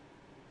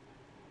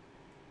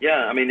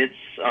 Yeah, I mean, it's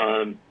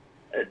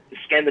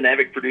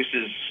Scandinavic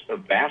produces a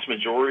vast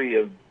majority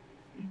of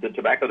the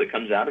tobacco that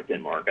comes out of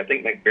Denmark. I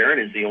think Mac Baren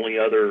is the only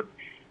other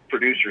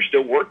producer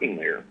still working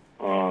there,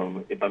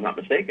 if I'm not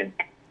mistaken.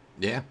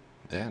 Yeah,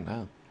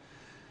 no.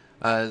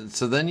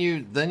 So then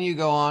you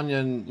go on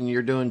and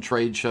you're doing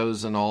trade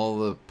shows and all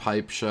the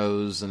pipe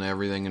shows and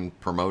everything and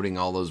promoting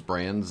all those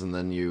brands, and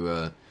then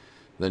you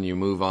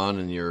move on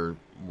and you're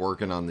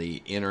working on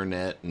the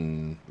internet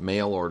and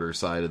mail order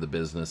side of the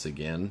business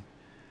again.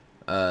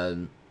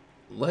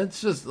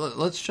 Let's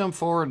jump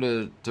forward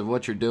to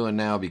what you're doing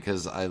now,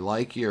 because I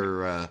like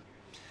your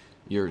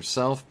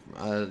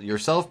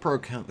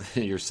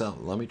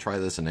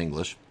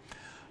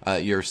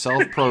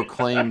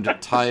self-proclaimed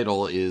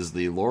title is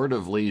the Lord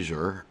of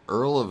Leisure,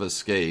 Earl of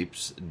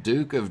Escapes,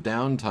 Duke of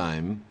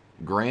Downtime,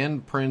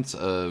 Grand Prince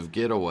of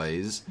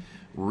Getaways,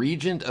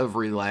 Regent of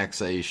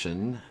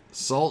Relaxation,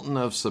 Sultan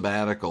of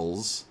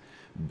Sabbaticals,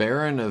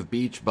 Baron of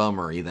Beach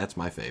Bummery, that's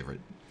my favorite,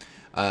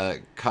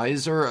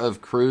 Kaiser of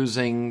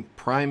Cruising,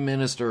 Prime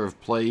Minister of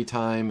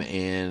Playtime,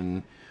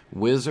 and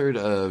Wizard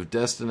of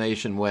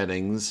Destination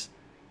Weddings,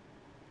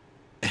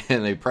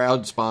 and a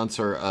proud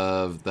sponsor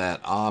of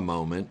that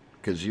moment,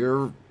 because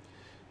you're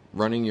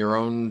running your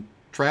own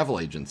travel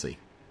agency.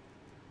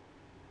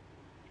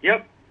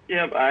 Yep.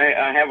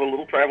 I have a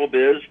little travel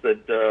biz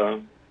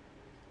that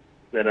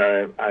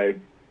I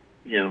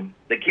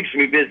that keeps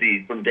me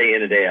busy from day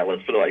in and day out.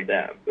 Let's put it like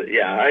that. But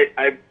yeah,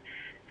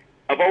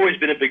 I've always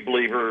been a big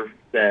believer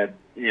that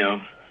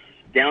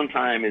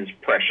downtime is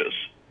precious,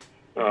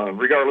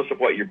 regardless of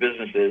what your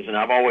business is, and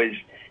I've always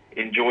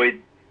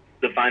enjoyed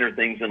the finer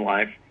things in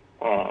life.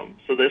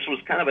 So this was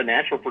kind of a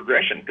natural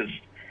progression because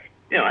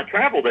I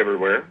traveled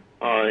everywhere.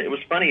 It was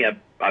funny.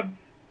 I've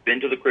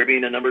been to the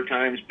Caribbean a number of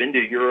times, been to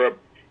Europe,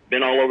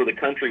 been all over the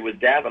country with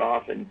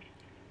Davidoff, and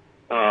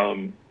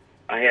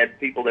I had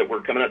people that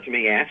were coming up to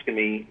me asking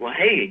me, well,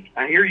 hey,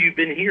 I hear you've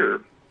been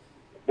here.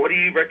 What do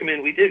you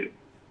recommend we do?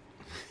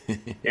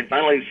 And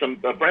finally,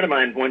 a friend of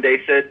mine one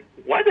day said,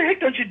 why the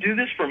heck don't you do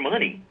this for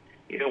money?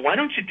 Why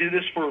don't you do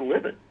this for a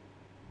living?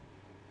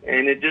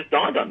 And it just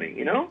dawned on me,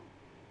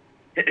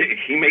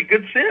 he made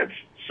good sense.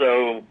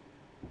 So,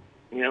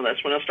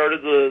 that's when I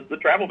started the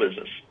travel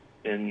business.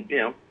 And,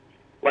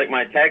 like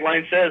my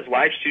tagline says,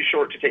 life's too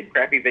short to take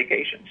crappy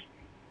vacations.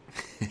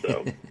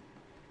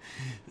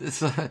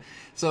 So,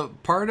 so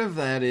part of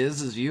that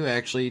is you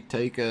actually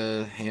take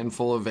a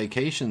handful of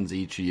vacations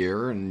each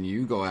year and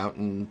you go out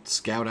and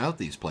scout out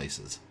these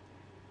places.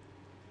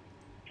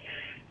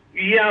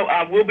 Yeah,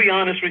 I will be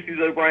honest with you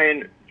though,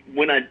 Brian.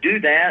 When I do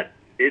that,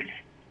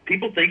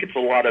 people think it's a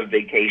lot of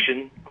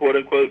vacation, quote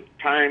unquote,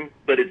 time,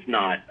 but it's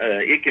not.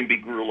 It can be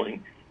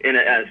grueling, and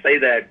I say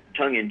that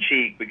tongue in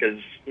cheek because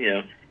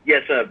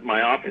yes,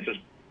 my office is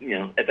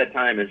at that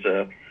time is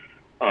a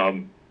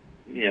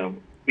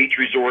beach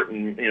resort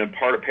and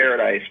part of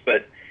paradise.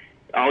 But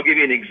I'll give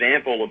you an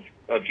example.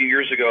 A few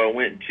years ago, I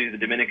went to the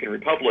Dominican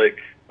Republic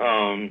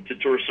to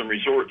tour some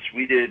resorts.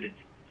 We did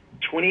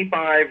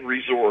 25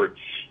 resorts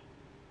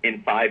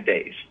in 5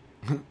 days.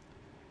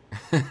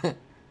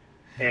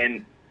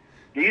 And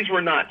these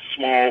were not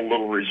small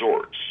little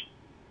resorts.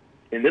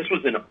 And this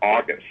was in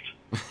August.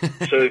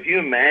 So if you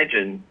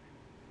imagine,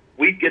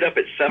 we'd get up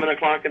at 7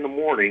 o'clock in the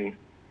morning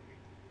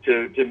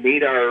to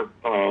meet our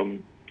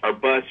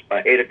bus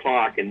by 8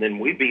 o'clock, and then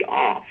we'd be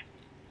off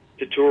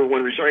to tour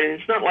one resort. And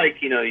it's not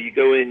like, you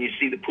go in, you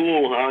see the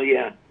pool, oh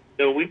yeah.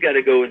 No, we've got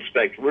to go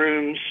inspect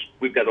rooms.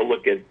 We've got to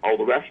look at all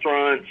the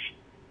restaurants.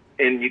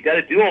 And you've got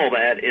to do all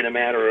that in a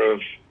matter of,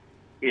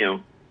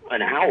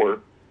 an hour.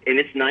 And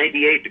it's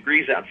 98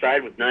 degrees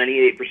outside with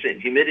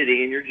 98%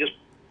 humidity, and you're just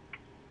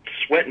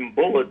sweating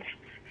bullets.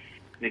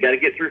 You got to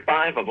get through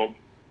 5 of them.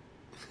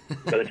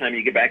 By the time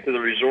you get back to the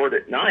resort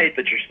at night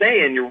that you're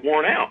staying, you're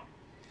worn out.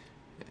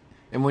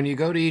 And when you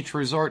go to each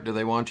resort, do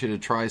they want you to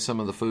try some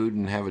of the food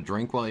and have a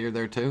drink while you're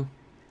there too?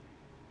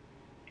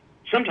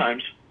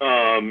 Sometimes.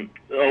 A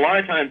lot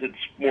of times it's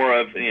more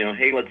of,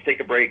 hey, let's take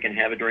a break and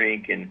have a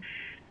drink. And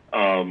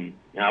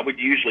I would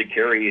usually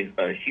carry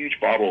a huge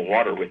bottle of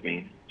water with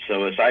me.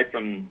 So aside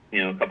from,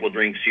 a couple of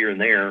drinks here and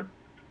there,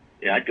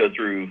 I'd go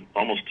through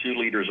almost 2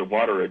 liters of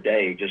water a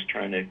day just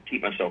trying to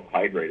keep myself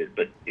hydrated.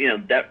 But,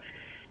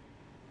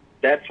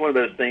 that's one of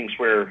those things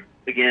where,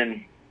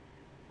 again,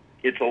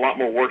 it's a lot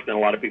more work than a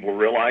lot of people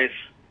realize.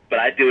 But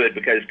I do it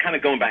because, kind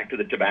of going back to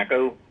the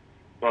tobacco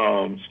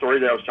story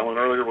that I was telling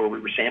earlier where we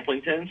were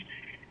sampling tins,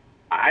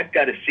 I've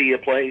got to see a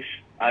place.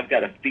 I've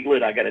got to feel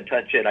it. I've got to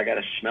touch it. I've got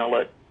to smell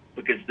it,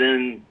 because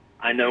then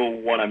I know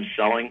what I'm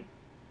selling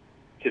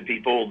to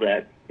people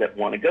that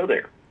want to go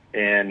there.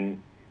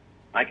 And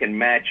I can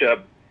match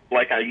up,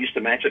 like I used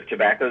to match up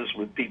tobaccos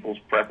with people's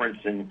preference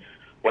and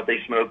what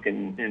they smoke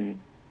and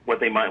what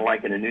they might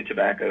like in a new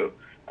tobacco.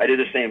 I do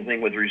the same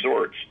thing with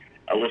resorts.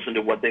 I listen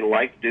to what they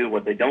like to do,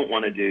 what they don't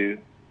want to do,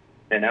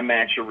 and I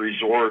match a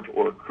resort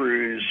or a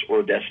cruise or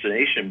a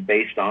destination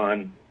based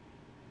on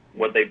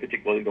what they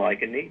particularly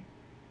like and need.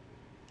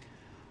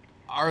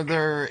 Are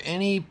there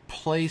any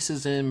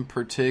places in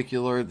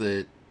particular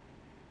that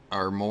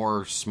are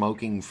more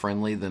smoking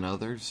friendly than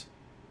others?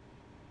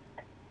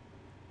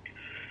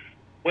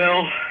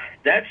 Well,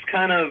 that's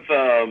kind of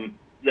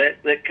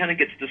that kind of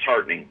gets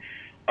disheartening.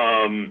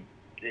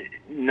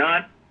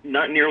 Not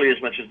nearly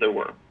as much as there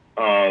were.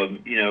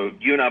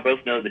 You and I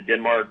both know that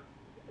Denmark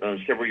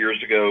several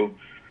years ago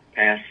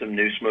passed some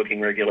new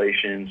smoking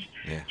regulations.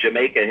 Yeah.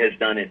 Jamaica has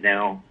done it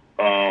now.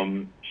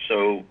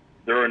 So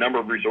there are a number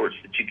of resorts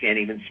that you can't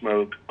even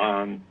smoke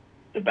on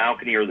the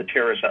balcony or the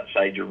terrace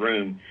outside your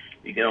room.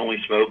 You can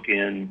only smoke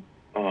in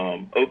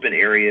open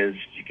areas.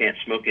 You can't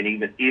smoke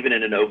in even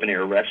in an open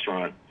air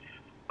restaurant.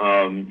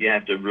 You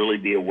have to really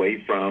be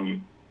away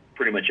from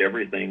pretty much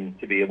everything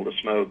to be able to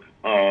smoke.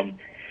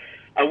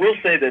 I will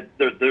say that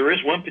there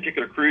is one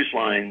particular cruise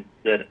line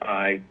that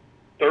I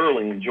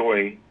thoroughly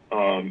enjoy,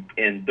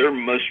 and their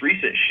most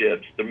recent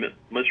ships, the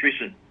most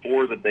recent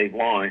 4 that they've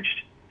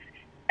launched,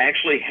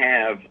 actually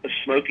have a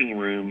smoking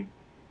room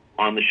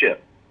on the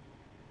ship,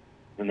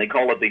 and they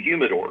call it the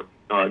humidor.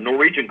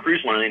 Norwegian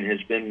Cruise Line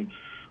has been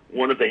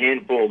one of the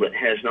handful that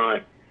has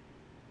not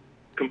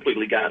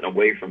completely gotten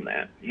away from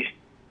that. You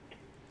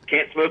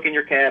can't smoke in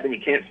your cabin,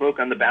 you can't smoke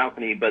on the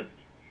balcony, but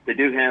they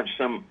do have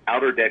some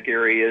outer deck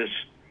areas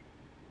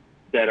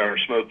that are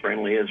smoke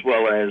friendly, as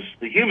well as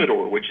the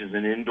humidor, which is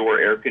an indoor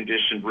air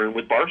conditioned room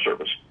with bar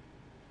service.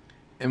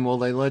 And will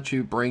they let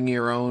you bring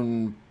your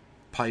own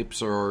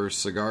pipes or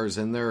cigars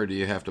in there, or do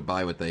you have to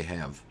buy what they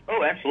have?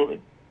 Oh,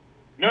 absolutely.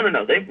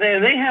 No.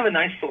 They have a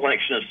nice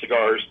selection of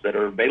cigars that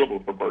are available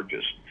for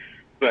purchase.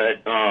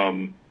 But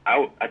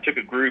I took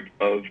a group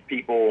of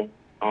people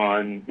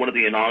on one of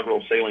the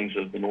inaugural sailings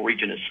of the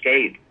Norwegian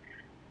Escape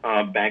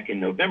back in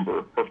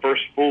November, her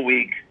first full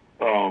week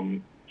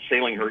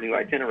sailing her new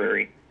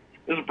itinerary.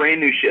 It was a brand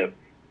new ship,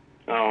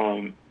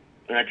 and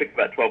I took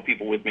about 12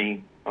 people with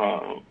me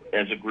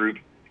as a group.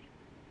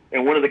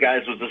 And one of the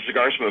guys was a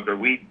cigar smoker.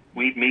 We'd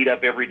meet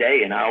up every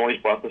day, and I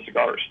always brought the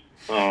cigars.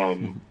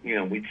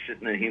 We'd sit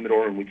in the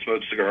humidor and we'd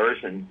smoke cigars,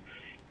 and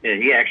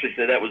he actually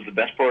said that was the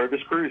best part of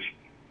his cruise.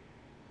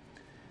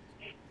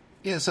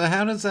 Yeah. So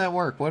how does that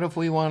work? What if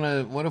we want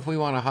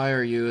to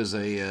hire you as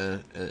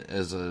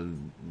a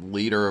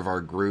leader of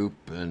our group,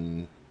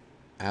 and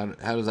how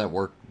does that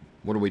work?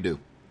 What do we do?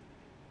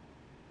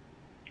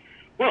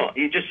 Well,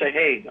 you just say,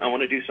 hey, I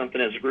want to do something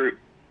as a group,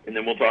 and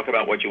then we'll talk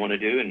about what you want to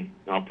do, and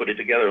I'll put it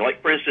together.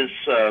 Like, for instance,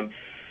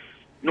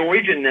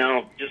 Norwegian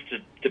now, just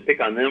to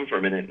pick on them for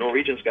a minute,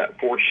 Norwegian's got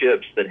 4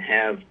 ships that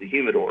have the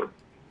humidor.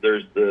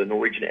 There's the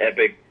Norwegian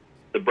Epic,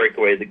 the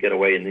Breakaway, the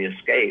Getaway, and the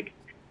Escape.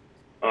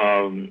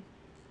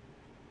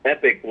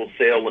 Epic will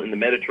sail in the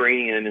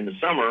Mediterranean in the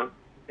summer,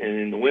 and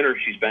in the winter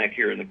she's back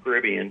here in the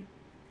Caribbean.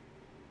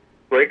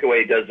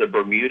 Breakaway does a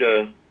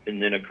Bermuda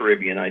and then a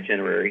Caribbean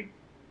itinerary.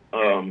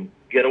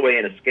 Getaway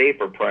and Escape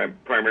are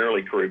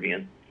primarily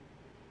Caribbean.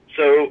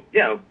 So,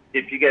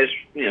 if you guys,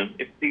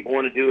 if people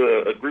want to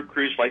do a group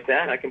cruise like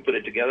that, I can put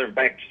it together. In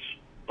fact,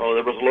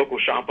 there was a local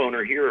shop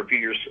owner here a few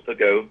years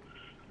ago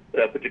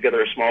that I put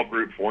together a small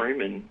group for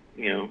him, and,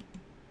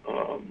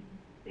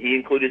 he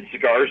included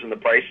cigars in the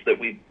price that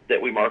we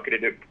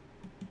marketed it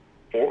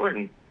for,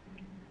 and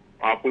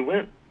off we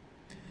went.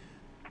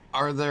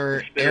 Are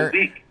there spent a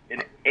week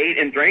and ate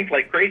and drank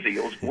like crazy.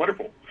 It was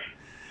wonderful.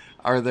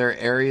 Are there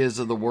areas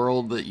of the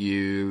world that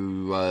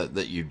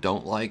you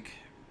don't like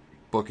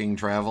booking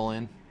travel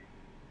in?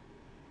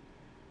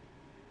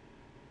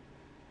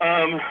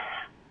 I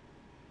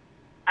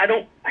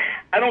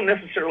don't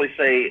necessarily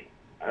say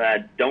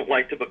I don't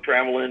like to book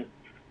travel in,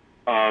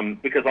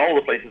 because all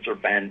the places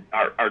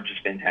are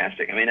just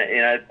fantastic. I mean,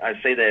 and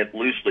I say that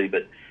loosely,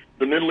 but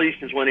the Middle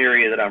East is one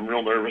area that I'm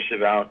real nervous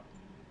about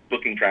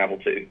booking travel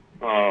to.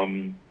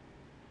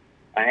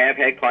 I have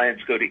had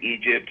clients go to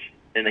Egypt,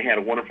 and they had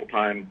a wonderful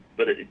time,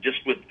 but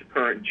just with the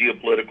current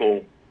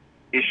geopolitical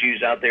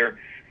issues out there,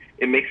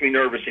 it makes me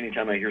nervous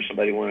anytime I hear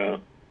somebody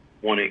want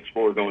to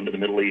explore going to the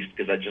Middle East,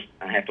 because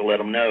I have to let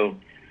them know,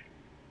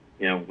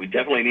 we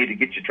definitely need to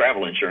get you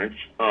travel insurance,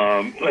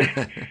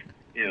 but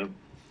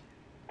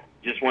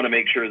just want to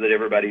make sure that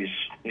everybody's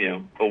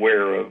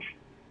aware of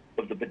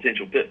the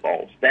potential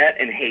pitfalls.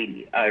 That and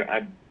Haiti.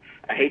 I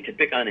hate to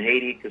pick on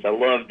Haiti because I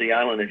love the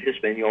island of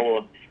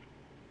Hispaniola,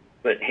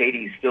 but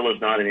Haiti still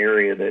is not an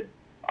area that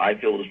I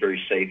feel is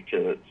very safe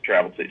to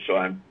travel to. So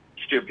I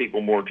steer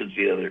people more to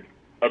the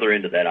other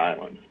end of that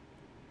island.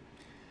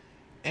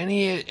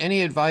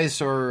 Any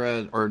advice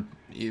or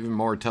even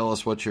more, tell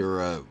us what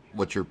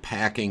you're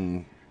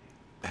packing,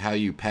 how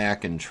you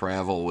pack and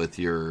travel with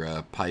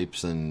your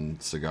pipes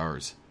and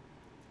cigars.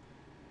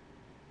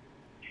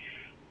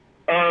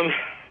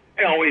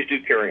 I always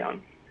do carry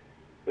on.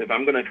 If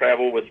I'm going to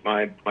travel with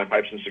my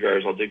pipes and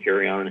cigars, I'll do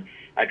carry on.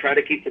 I try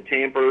to keep the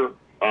tamper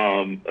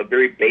a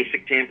very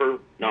basic tamper,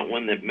 not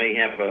one that may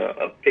have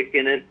a pick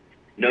in it,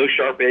 no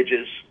sharp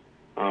edges,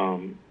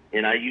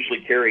 and I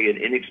usually carry an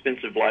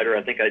inexpensive lighter.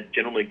 I think I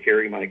generally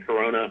carry my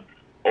Corona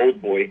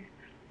Old Boy,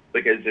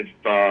 because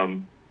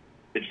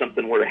if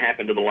something were to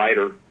happen to the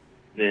lighter,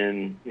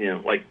 then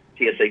like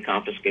TSA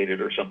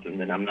confiscated or something,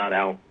 then I'm not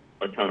out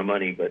a ton of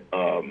money. But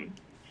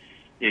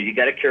you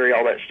got to carry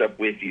all that stuff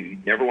with you. You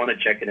never want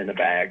to check it in a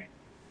bag,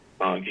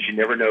 because you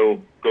never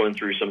know going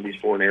through some of these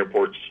foreign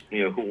airports,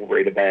 who will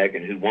rate a bag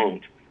and who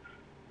won't.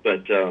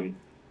 But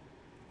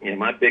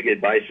my big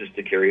advice is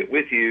to carry it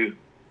with you,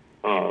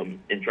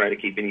 and try to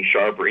keep any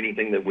sharp or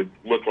anything that would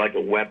look like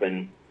a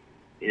weapon.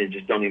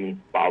 Just don't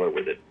even bother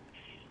with it.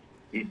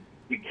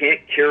 You can't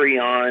carry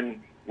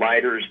on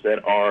lighters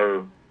that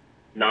are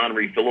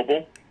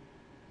non-refillable.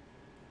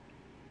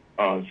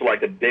 So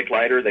like a big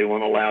lighter, they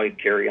won't allow you to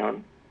carry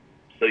on.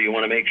 So you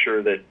want to make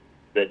sure that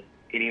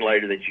any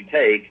lighter that you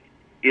take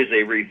is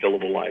a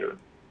refillable lighter.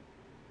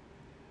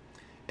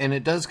 And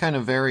it does kind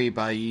of vary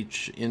by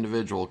each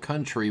individual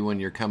country when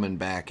you're coming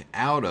back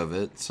out of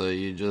it. So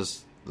you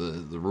just,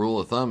 the rule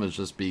of thumb is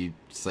just be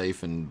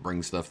safe and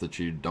bring stuff that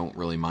you don't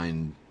really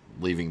mind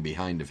leaving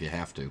behind if you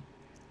have to.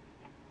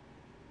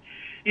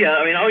 Yeah,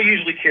 I mean, I'll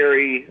usually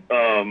carry,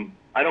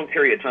 I don't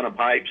carry a ton of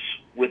pipes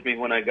with me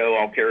when I go.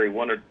 I'll carry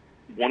one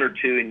or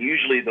two, and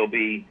usually they'll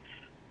be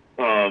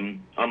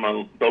on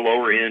the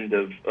lower end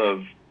of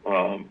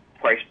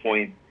price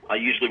point. I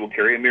usually will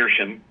carry a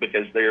meerschaum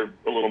because they're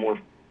a little more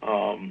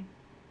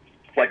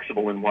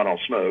flexible in what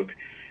I'll smoke.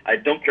 I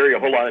don't carry a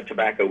whole lot of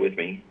tobacco with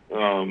me,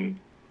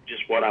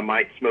 just what I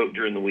might smoke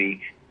during the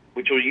week.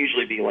 which will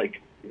usually be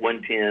like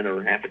 1/10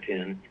 or half a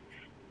 10,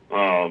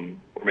 or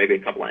maybe a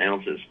couple of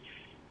ounces.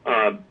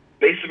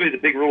 Basically, the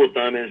big rule of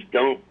thumb is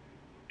don't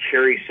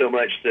carry so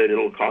much that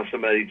it'll cause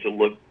somebody to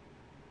look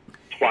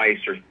twice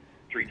or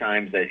 3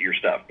 times at your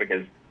stuff,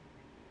 because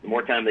the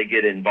more time they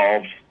get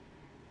involved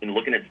in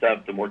looking at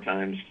stuff, the more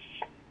times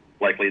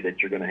likely that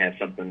you're going to have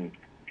something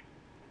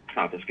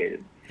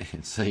confiscated.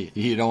 So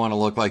you don't want to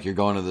look like you're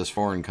going to this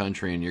foreign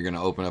country and you're going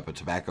to open up a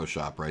tobacco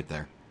shop right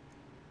there.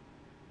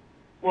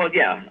 Well,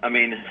 yeah. I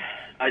mean,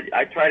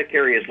 I try to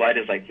carry as light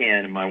as I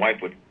can, and my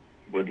wife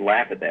would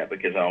laugh at that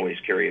because I always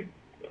carry,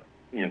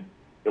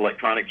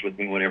 electronics with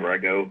me whenever I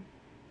go,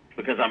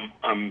 because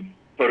I'm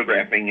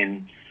photographing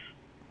and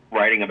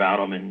writing about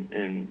them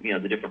and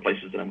the different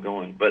places that I'm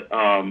going. But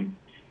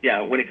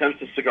when it comes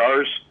to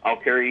cigars, I'll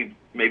carry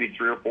maybe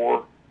 3 or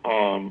 4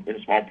 in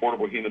a small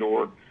portable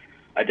humidor.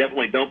 I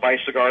definitely don't buy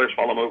cigars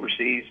while I'm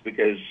overseas,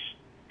 because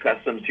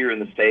customs here in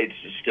the States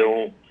is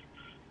still,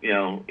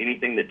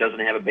 anything that doesn't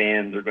have a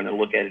band, they're going to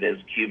look at it as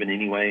Cuban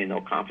anyway, and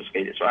they'll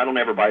confiscate it. So I don't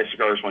ever buy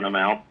cigars when I'm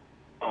out.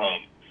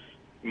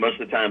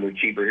 Most of the time they're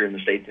cheaper here in the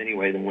States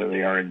anyway than where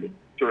they are in the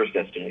tourist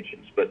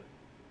destinations. But,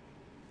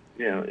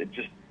 it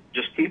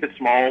just keep it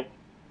small,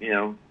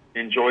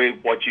 enjoy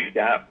what you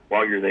got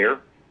while you're there,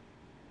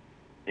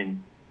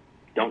 and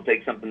don't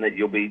take something that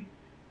you'll be,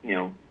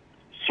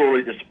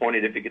 sorely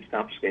disappointed if it gets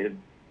confiscated.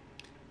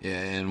 Yeah,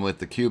 and with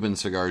the Cuban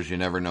cigars, you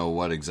never know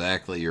what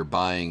exactly you're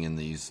buying in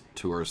these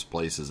tourist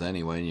places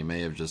anyway, and you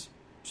may have just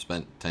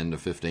spent $10 to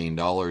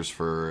 $15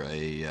 for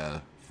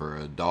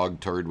a dog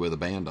turd with a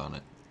band on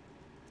it.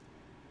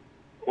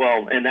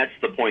 Well, and that's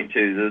the point,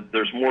 too.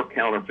 There's more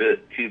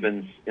counterfeit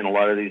Cubans in a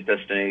lot of these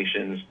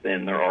destinations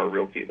than there are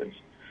real Cubans.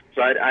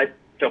 So I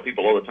tell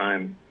people all the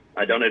time,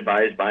 I don't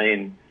advise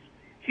buying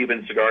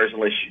Cuban cigars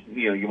unless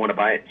you want to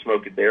buy it and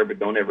smoke it there, but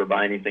don't ever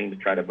buy anything to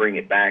try to bring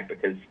it back,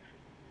 because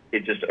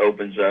it just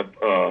opens up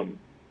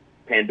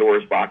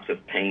Pandora's box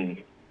of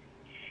pain.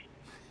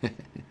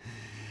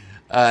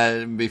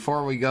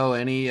 Before we go,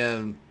 any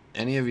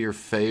of your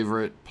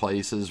favorite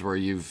places where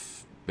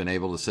you've been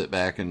able to sit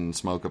back and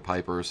smoke a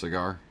pipe or a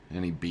cigar?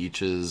 Any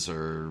beaches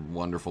or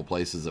wonderful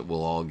places that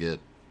we'll all get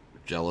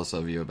jealous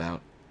of you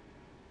about?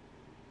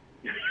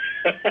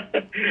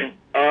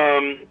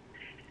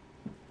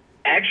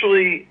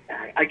 Actually,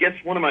 I guess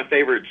one of my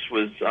favorites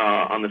was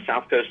on the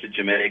south coast of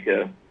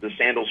Jamaica. The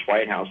Sandals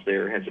White House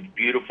there has a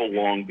beautiful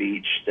long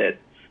beach that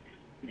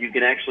you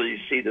can actually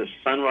see the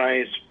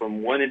sunrise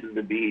from one end of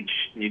the beach,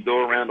 and you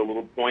go around a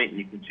little point and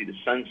you can see the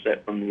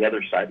sunset from the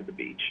other side of the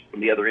beach,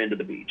 from the other end of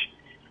the beach.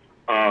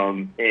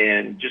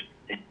 And just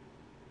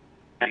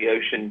the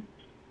ocean,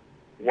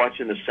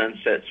 watching the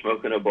sunset,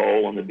 smoking a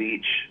bowl on the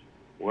beach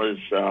was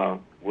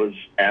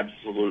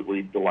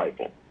absolutely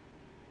delightful.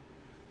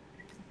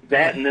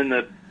 That, and then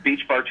the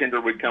beach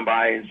bartender would come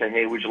by and say,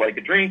 "Hey, would you like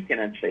a drink?"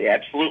 And I'd say,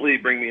 "Absolutely,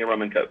 bring me a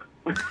rum and coke."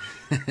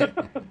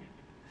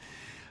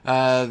 The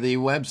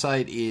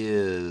website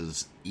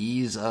is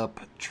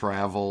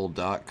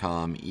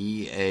easeuptravel.com, EASEUP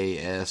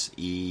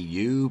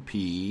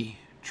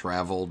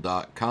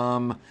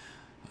travel.com.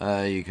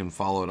 You can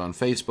follow it on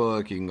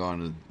Facebook. You can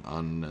go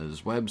on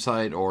his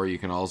website, or you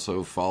can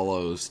also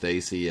follow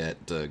Stacy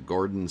at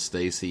Gordon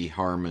Stacy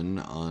Harmon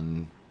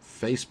on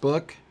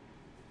Facebook.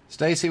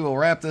 Stacy, we'll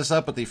wrap this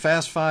up with the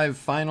Fast 5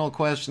 final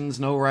questions.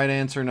 No right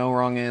answer, no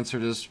wrong answer,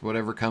 just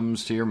whatever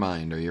comes to your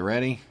mind. Are you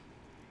ready?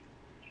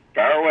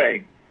 Fire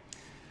away.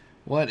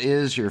 What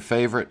is your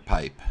favorite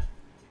pipe?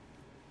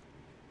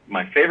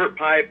 My favorite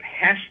pipe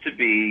has to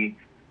be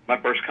my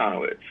first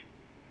Conowitz.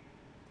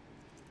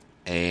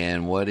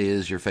 And what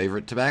is your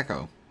favorite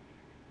tobacco?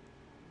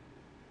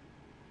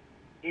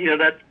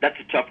 That's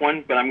a tough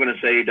one, but I'm going to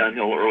say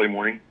Dunhill Early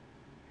Morning.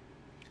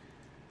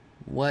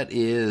 What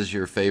is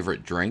your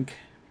favorite drink?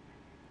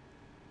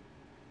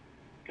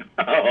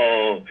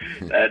 Oh,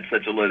 that's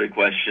such a loaded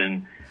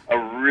question. A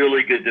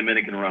really good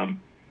Dominican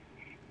rum.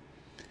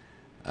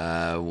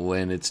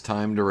 When it's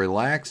time to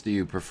relax, do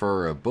you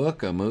prefer a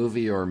book, a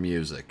movie, or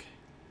music?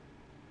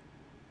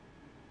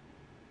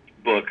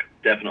 Book,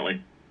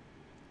 definitely.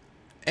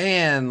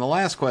 And the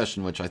last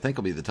question, which I think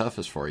will be the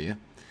toughest for you.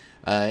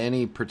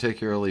 Any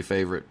particularly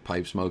favorite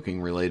pipe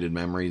smoking related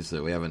memories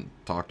that we haven't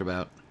talked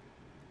about?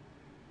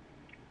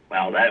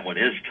 Wow, that one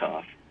is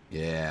tough.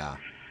 Yeah.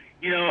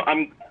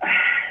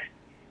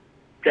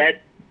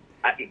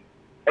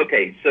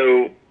 Okay,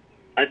 so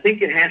I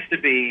think it has to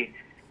be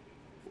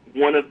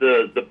one of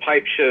the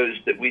pipe shows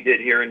that we did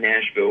here in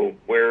Nashville,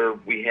 where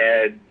we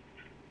had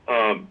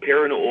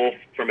Per and Ulf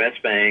from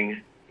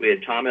S-Bang, we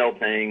had Tom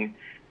Eltang,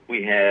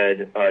 we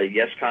had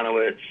Yes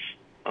Conowitz,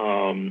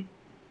 and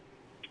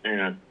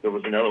there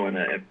was another one.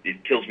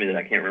 It kills me that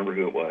I can't remember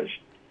who it was.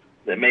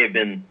 That may have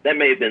been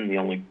the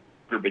only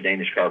group of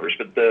Danish carvers,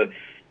 but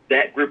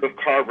that group of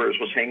carvers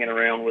was hanging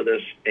around with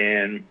us,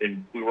 and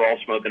we were all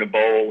smoking a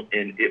bowl,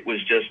 and it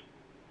was just,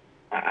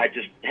 I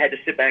just had to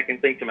sit back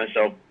and think to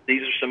myself,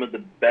 these are some of the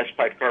best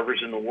pipe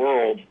carvers in the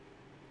world,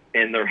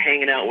 and they're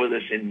hanging out with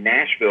us in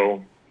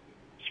Nashville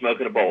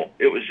smoking a bowl.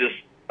 It was just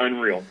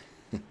unreal.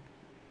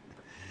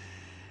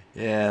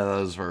 Yeah,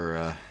 those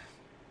were.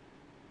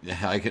 Yeah,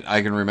 I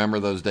can remember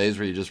those days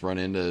where you just run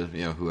into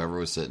whoever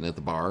was sitting at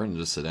the bar and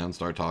just sit down and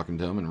start talking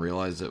to them and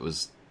realize it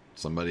was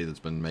somebody that's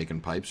been making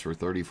pipes for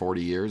 30,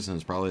 40 years and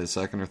is probably the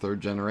second or third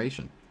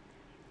generation.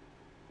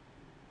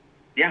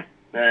 Yeah,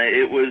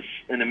 it was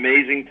an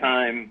amazing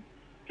time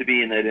to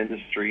be in that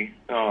industry,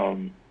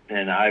 and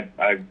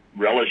I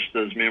relish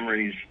those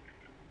memories.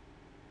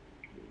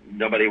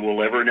 Nobody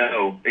will ever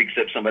know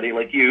except somebody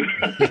like you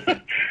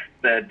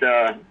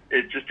that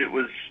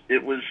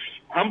it was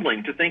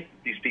humbling to think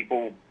these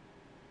people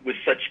with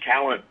such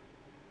talent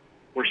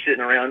were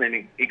sitting around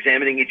and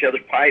examining each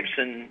other's pipes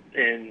and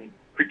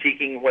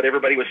critiquing what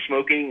everybody was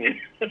smoking.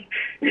 And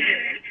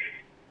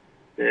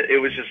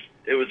it was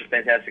a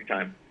fantastic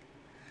time.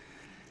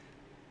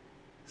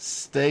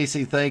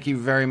 Stacy, thank you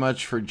very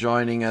much for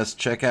joining us.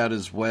 Check out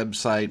his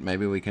website.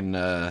 Maybe we can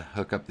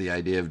hook up the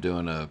idea of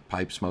doing a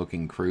pipe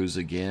smoking cruise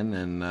again.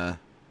 And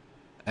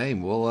hey,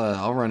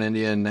 I'll run into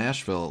you in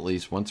Nashville at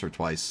least once or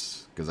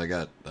twice because I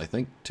got, I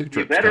think, 2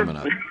 trips coming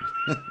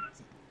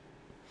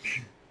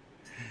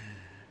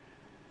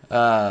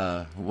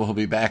up. We'll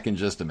be back in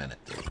just a minute.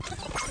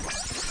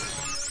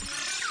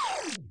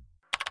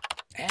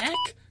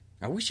 Heck,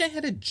 I wish I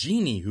had a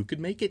genie who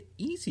could make it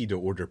easy to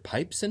order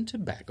pipes and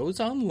tobaccos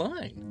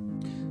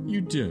online.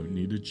 You don't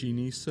need a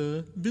genie,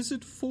 sir.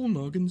 Visit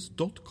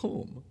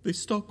 4noggins.com. They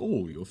stock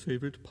all your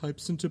favorite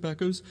pipes and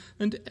tobaccos,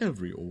 and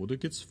every order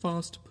gets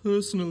fast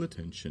personal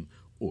attention.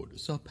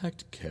 Orders are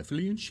packed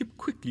carefully and shipped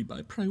quickly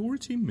by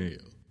priority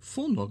mail.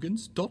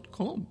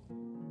 4noggins.com.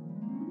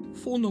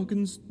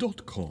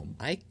 4noggins.com.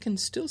 I can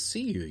still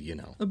see you, you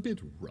know. A bit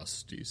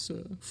rusty,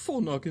 sir.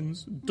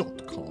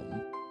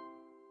 4noggins.com.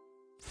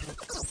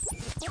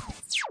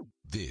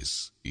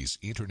 This is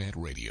Internet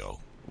Radio.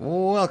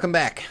 Welcome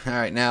back. All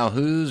right, now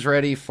who's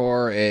ready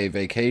for a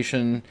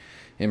vacation,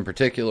 in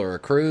particular a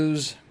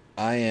cruise?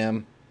 I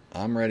am.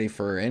 I'm ready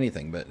for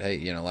anything, but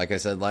hey, like I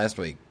said last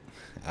week,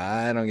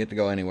 I don't get to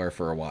go anywhere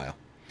for a while.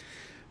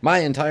 My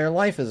entire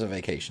life is a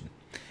vacation.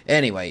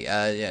 Anyway,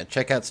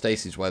 check out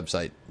Stacy's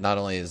website. Not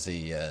only is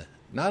he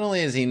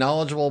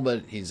knowledgeable,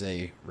 but he's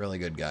a really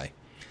good guy.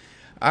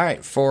 All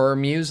right, for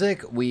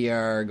music, we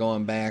are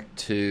going back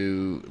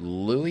to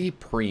Louis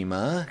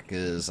Prima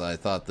because I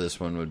thought this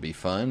one would be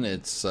fun.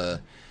 It's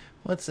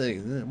what's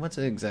it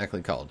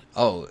exactly called?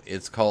 Oh,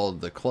 it's called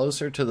 "The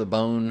Closer to the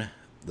Bone,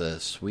 the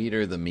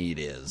Sweeter the Meat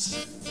Is."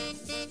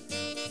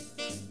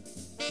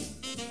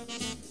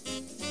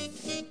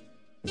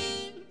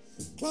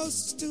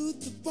 Close to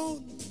the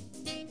bone,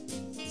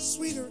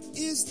 sweeter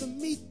is the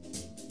meat.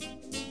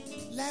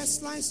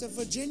 Last slice of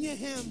Virginia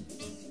ham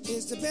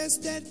is the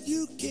best that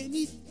you can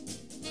eat.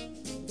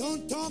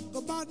 Don't talk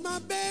about my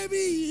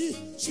baby,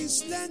 she's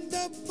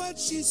slender but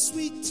she's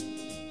sweet.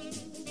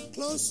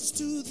 Closest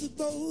to the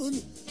bone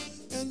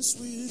and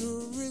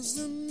sweeter is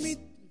the meat.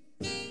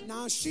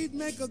 Now she'd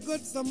make a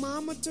good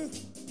thermometer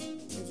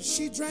if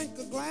she drank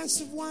a glass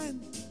of wine.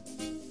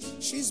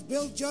 She's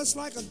built just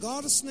like a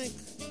garter snake,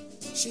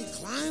 she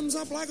climbs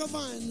up like a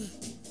vine.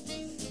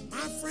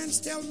 My friends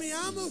tell me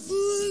I'm a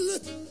fool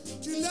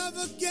to love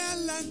a gal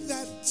like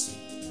that.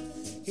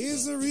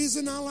 Here's the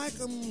reason I like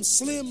 'em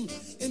slim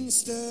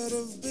instead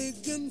of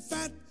big and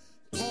fat.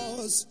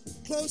 'Cause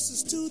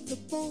closest to the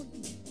bone,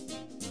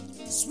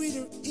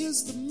 sweeter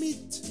is the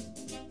meat.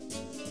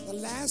 The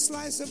last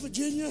slice of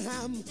Virginia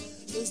ham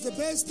is the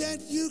best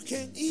that you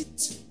can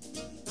eat.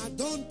 Now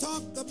don't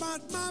talk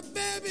about my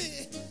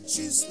baby,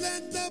 she's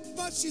slender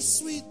but she's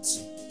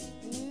sweet.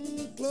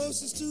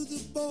 Closest to the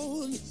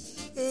bone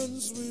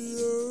and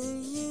sweeter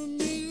is the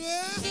meat.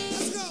 Yeah,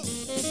 let's go.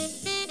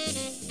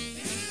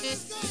 Yeah,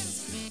 let's go.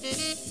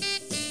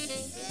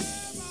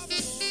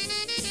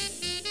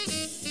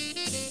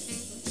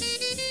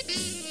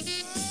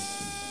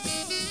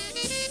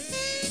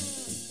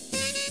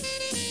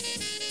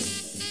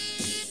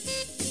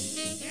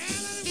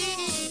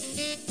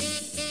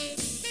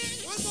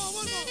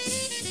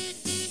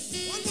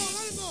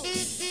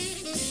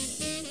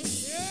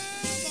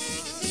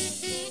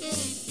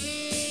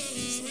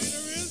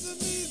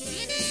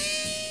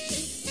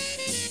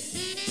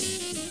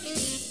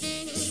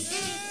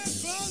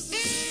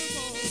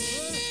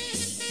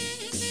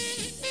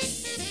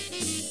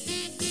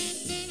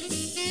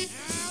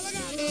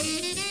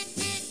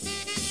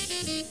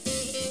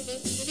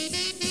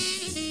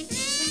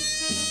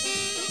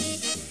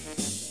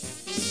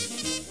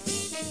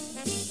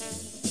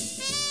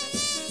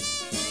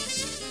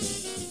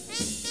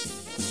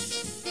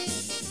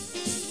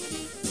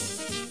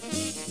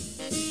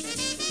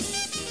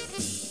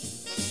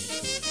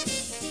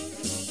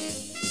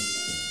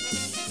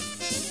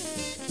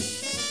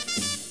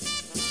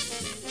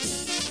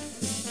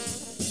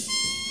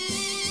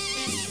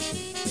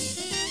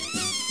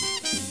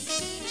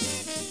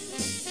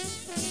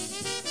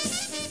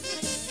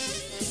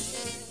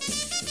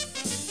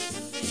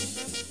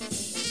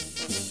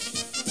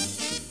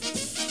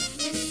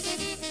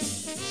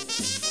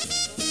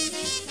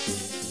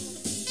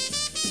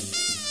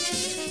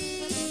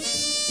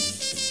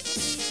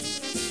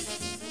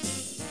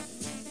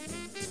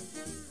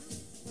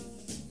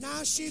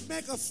 Now she'd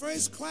make a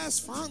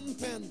first-class fountain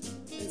pen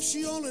if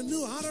she only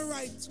knew how to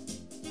write.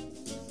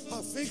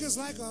 Her figure's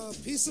like a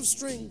piece of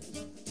string.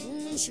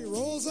 She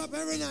rolls up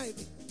every night.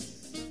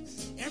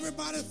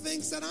 Everybody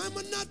thinks that I'm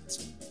a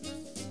nut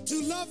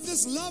to love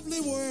this lovely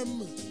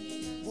worm.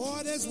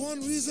 Boy, there's one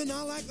reason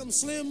I like them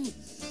slim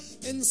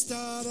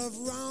instead of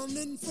round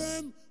and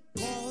firm.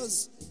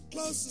 'Cause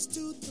closest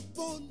to the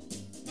bone,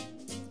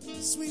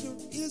 sweeter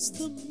is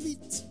the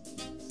meat.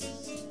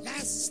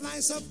 Last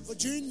slice of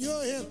Virginia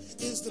ham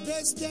is the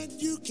best that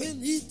you can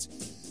eat.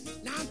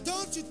 Now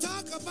don't you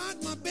talk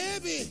about my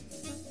baby.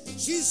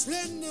 She's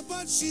slender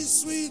but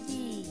she's sweet.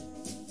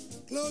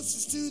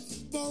 Closest to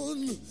the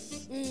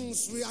bone,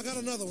 sweet. I got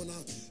another one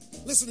now.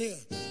 Listen here.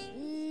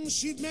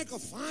 She'd make a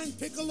fine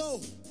piccolo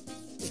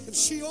if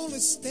she only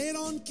stayed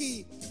on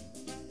key.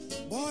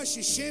 Boy,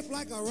 she's shaped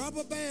like a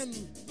rubber band,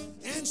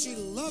 and she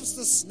loves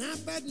to snap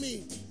at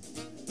me.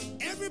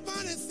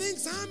 Everybody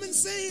thinks I'm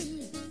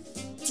insane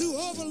to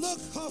overlook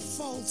her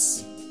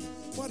faults,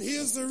 but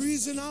here's the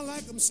reason I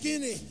like them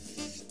skinny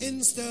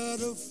instead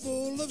of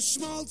full of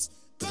schmaltz.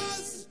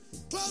 'Cause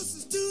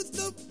closest to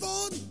the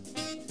bone,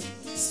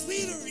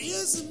 sweeter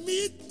is the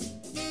meat.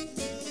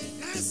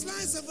 Last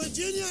slice of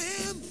Virginia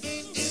ham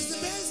is the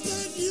best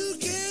that you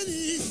can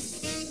eat.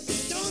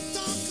 Don't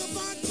talk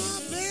about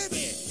my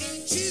baby.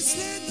 She's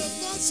slender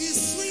but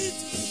she's sweet.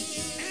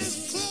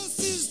 As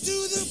closest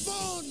to the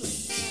bone,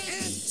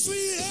 and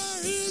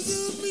sweeter is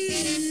the meat.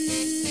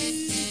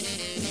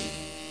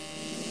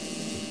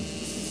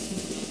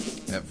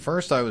 At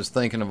first I was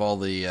thinking of all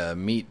the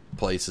meat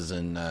places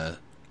in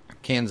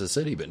Kansas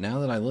City, but now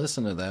that I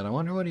listen to that, I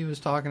wonder what he was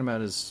talking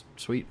about is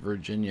sweet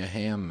Virginia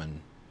ham and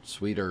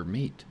sweeter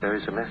meat. There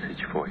is a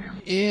message for you.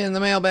 In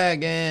the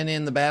mailbag and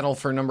in the battle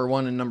for number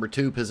 1 and number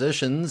 2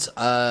 positions,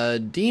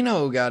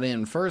 Dino got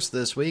in first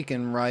this week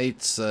and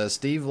writes,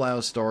 Steve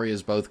Lau's story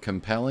is both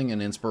compelling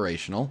and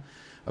inspirational.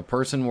 A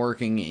person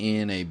working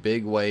in a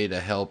big way to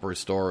help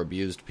restore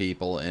abused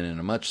people and in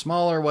a much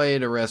smaller way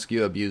to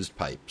rescue abused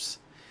pipes.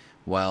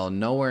 While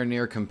nowhere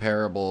near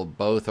comparable,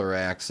 both are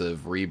acts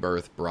of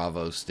rebirth.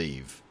 Bravo,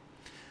 Steve.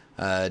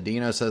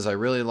 Dino says, I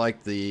really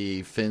like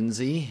the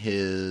Finzi.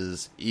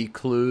 His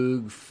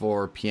Eklug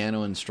for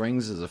piano and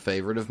strings is a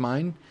favorite of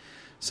mine.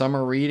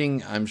 Summer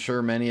reading, I'm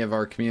sure many of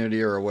our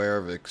community are aware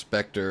of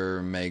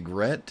Inspector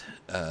Maigret.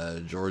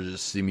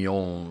 Georges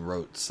Simeon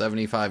wrote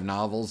 75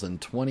 novels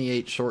and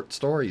 28 short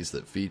stories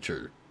that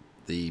feature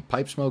the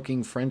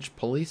pipe-smoking French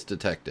police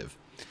detective.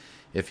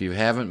 If you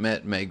haven't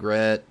met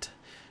Maigret,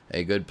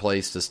 a good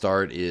place to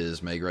start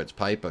is Maigret's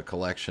Pipe, a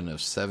collection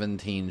of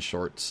 17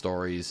 short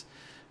stories.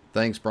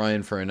 Thanks,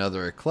 Brian, for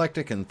another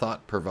eclectic and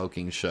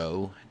thought-provoking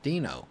show,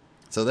 Dino.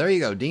 So there you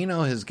go.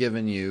 Dino has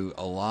given you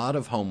a lot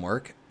of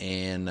homework,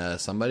 and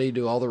somebody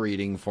do all the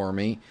reading for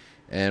me,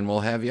 and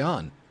we'll have you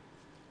on.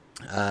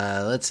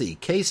 Let's see.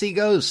 Casey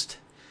Ghost.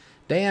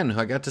 Dan,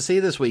 who I got to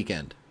see this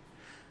weekend,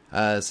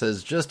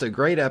 says, just a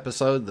great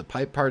episode. The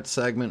pipe parts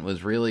segment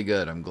was really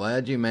good. I'm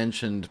glad you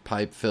mentioned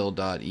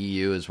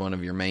pipefill.eu as one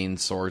of your main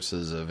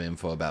sources of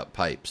info about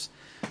pipes.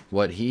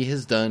 What he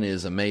has done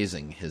is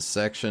amazing. His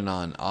section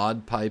on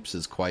odd pipes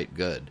is quite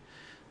good.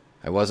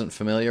 I wasn't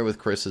familiar with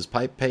Chris's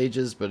pipe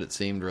pages, but it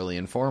seemed really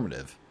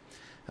informative.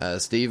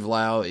 Steve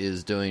Lau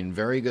is doing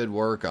very good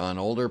work on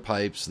older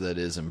pipes that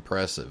is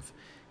impressive.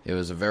 It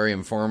was a very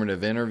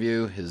informative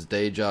interview. His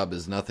day job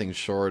is nothing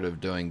short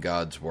of doing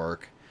God's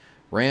work.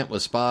 Rant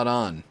was spot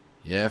on.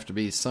 You have to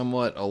be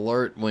somewhat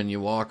alert when you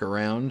walk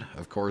around.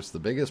 Of course, the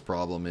biggest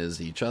problem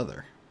is each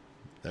other.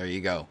 There you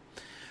go.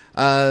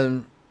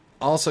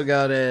 Also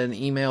got an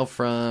email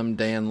from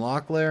Dan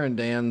Locklear, and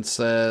Dan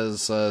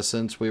says,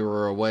 since we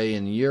were away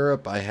in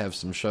Europe, I have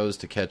some shows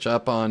to catch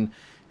up on,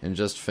 and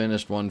just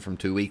finished one from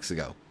 2 weeks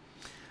ago.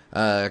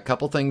 A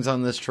couple things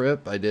on this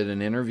trip. I did an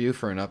interview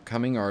for an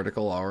upcoming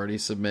article already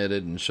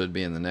submitted and should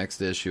be in the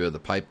next issue of the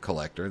Pipe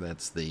Collector.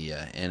 That's the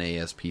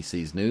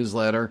NASPC's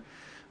newsletter,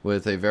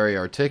 with a very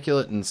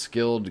articulate and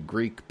skilled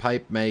Greek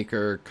pipe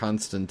maker,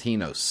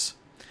 Konstantinos.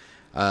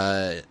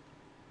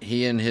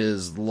 He and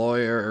his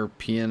lawyer,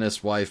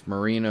 pianist wife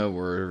Marina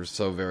were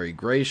so very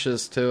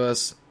gracious to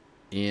us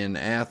in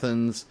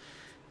Athens.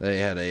 They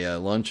had a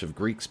lunch of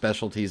Greek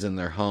specialties in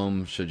their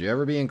home. Should you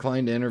ever be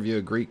inclined to interview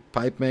a Greek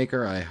pipe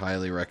maker, I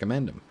highly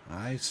recommend him.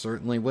 I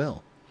certainly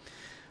will.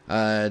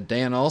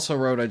 Dan also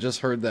wrote, I just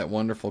heard that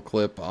wonderful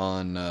clip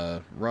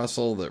on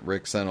Russell that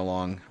Rick sent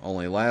along.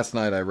 Only last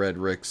night I read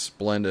Rick's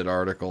splendid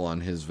article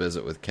on his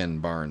visit with Ken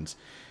Barnes.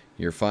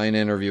 Your fine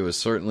interview is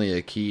certainly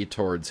a key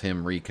towards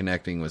him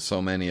reconnecting with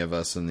so many of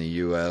us in the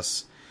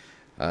U.S.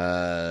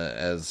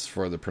 As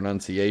for the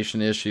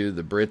pronunciation issue,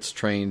 the Brits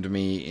trained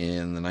me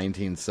in the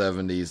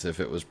 1970s.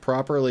 If it was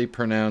properly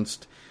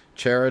pronounced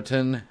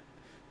Cheriton,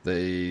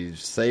 they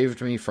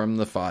saved me from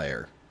the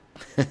fire.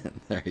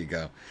 There you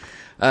go.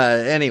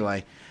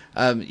 Anyway,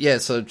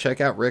 so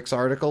check out Rick's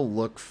article.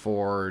 Look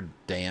for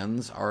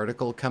Dan's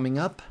article coming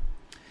up.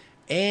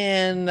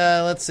 And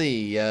let's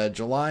see,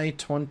 July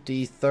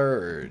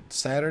 23rd,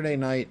 Saturday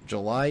night,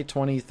 July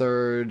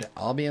 23rd,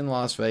 I'll be in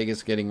Las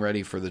Vegas getting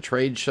ready for the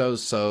trade show,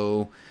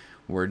 so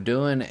We're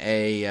doing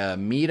a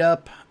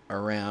meetup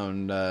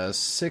around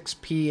 6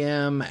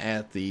 p.m.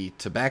 at the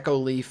Tobacco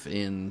Leaf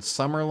in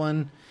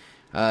Summerlin.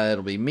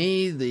 It'll be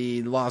me,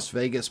 the Las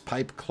Vegas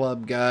Pipe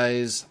Club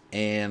guys,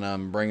 and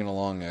I'm bringing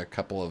along a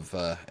couple of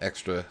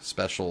extra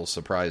special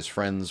surprise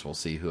friends. We'll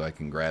see who I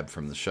can grab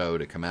from the show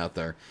to come out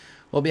there.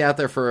 We'll be out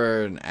there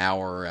for an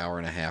hour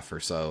and a half or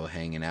so,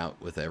 hanging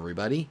out with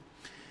everybody.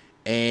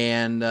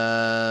 And,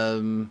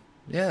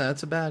 yeah,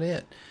 that's about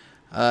it.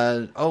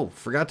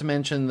 Forgot to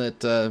mention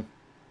that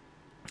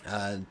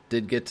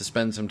did get to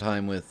spend some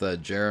time with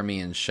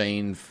Jeremy and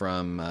Shane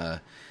from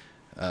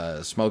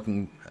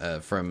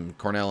from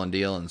Cornell and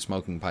Deal and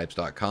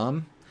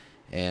SmokingPipes.com.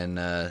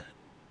 And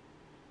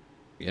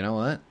you know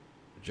what?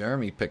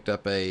 Jeremy picked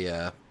up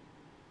a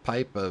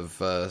pipe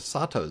of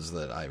Sato's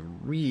that I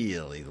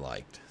really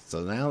liked.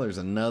 So now there's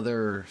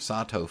another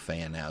Sato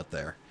fan out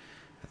there.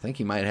 I think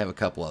he might have a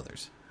couple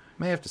others.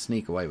 May have to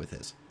sneak away with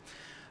his.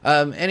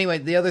 Anyway,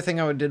 the other thing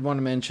I did want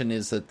to mention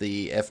is that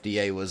the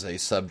FDA was a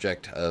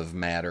subject of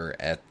matter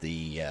at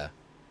the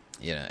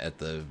at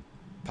the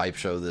pipe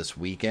show this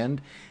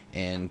weekend,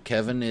 and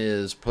Kevin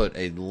has put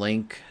a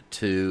link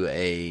to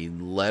a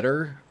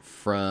letter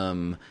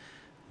from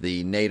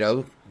the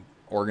NATO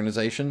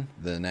organization,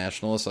 the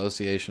National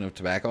Association of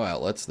Tobacco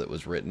Outlets, that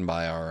was written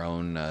by our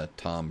own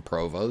Tom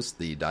Provost,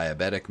 the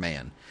diabetic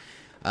man.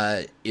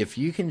 If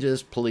you can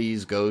just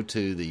please go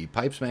to the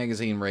Pipes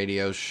Magazine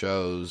radio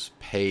shows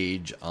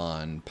page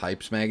on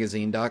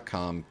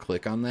PipesMagazine.com,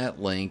 click on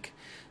that link.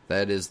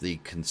 That is the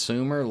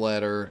consumer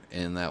letter,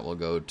 and that will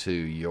go to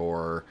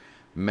your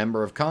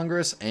member of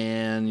Congress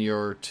and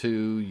your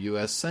 2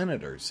 U.S.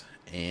 senators.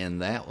 And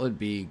that would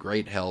be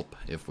great help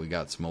if we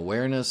got some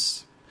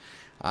awareness.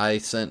 I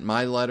sent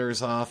my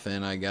letters off,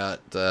 and I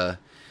got 2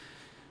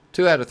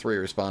 out of 3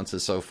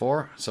 responses so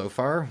far.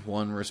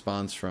 1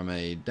 response from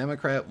a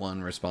Democrat,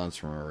 1 response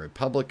from a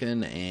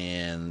Republican,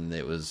 and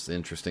it was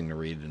interesting to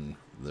read in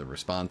the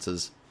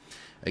responses.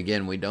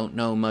 Again, we don't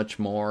know much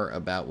more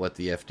about what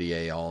the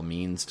FDA all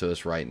means to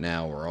us right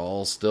now. We're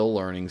all still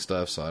learning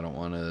stuff, so I don't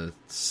want to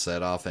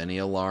set off any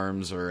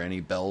alarms or any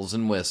bells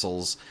and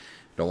whistles.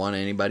 Don't want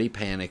anybody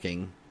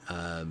panicking.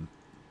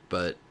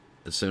 But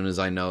as soon as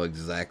I know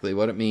exactly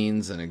what it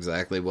means and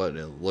exactly what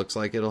it looks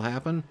like it'll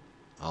happen,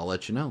 I'll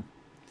let you know.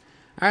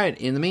 All right,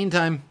 in the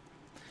meantime,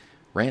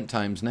 rant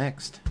time's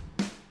next.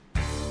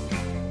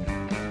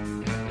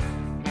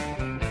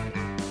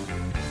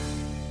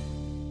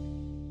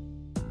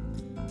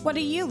 What are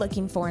you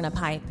looking for in a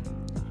pipe?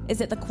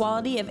 Is it the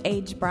quality of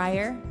aged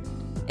briar?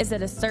 Is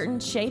it a certain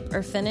shape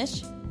or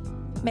finish?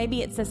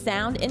 Maybe it's the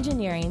sound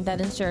engineering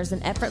that ensures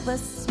an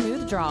effortless,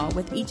 smooth draw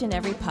with each and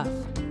every puff.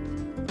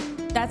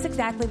 That's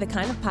exactly the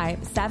kind of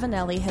pipe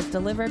Savinelli has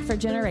delivered for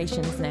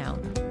generations now.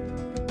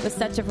 With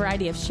such a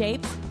variety of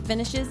shapes,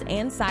 finishes,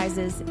 and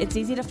sizes, it's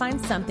easy to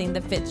find something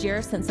that fits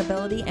your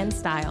sensibility and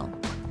style.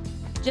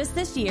 Just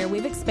this year,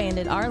 we've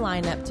expanded our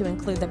lineup to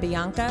include the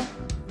Bianca,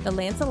 the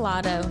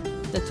Lancelotto,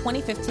 the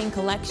 2015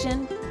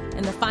 collection,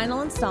 and the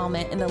final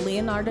installment in the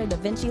Leonardo da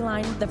Vinci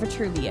line, the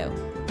Vitruvio.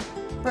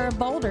 For a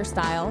bolder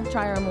style,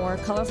 try our more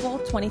colorful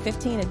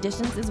 2015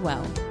 editions as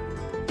well.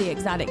 The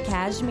exotic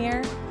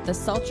cashmere, the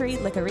sultry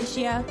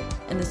licoricia,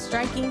 and the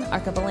striking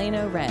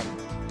arcobaleno red.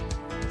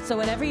 So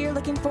whatever you're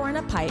looking for in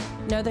a pipe,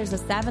 know there's a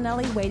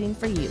Savinelli waiting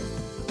for you.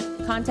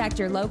 Contact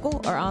your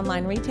local or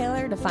online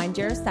retailer to find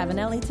your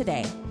Savinelli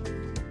today.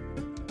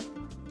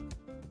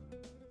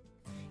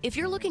 If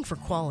you're looking for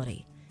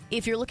quality,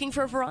 if you're looking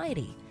for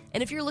variety,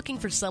 and if you're looking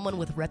for someone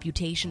with a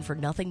reputation for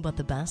nothing but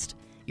the best,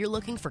 you're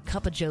looking for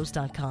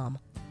cupofjoes.com.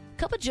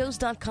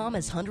 Cupofjoes.com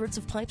has hundreds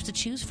of pipes to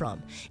choose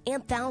from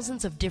and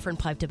thousands of different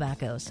pipe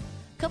tobaccos.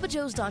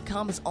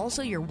 Cupofjoes.com is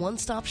also your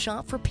one-stop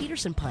shop for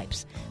Peterson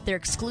pipes, their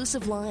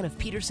exclusive line of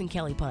Peterson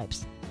Kelly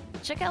pipes.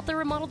 Check out their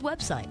remodeled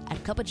website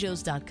at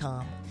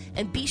cupofjoes.com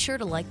and be sure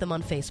to like them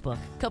on Facebook.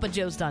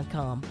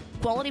 Cupofjoes.com.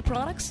 Quality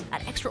products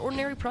at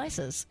extraordinary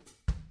prices.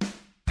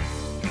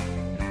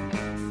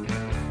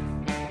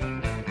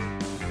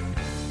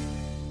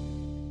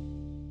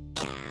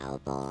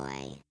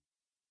 Cowboy.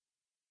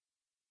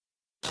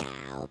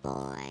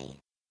 Cowboy.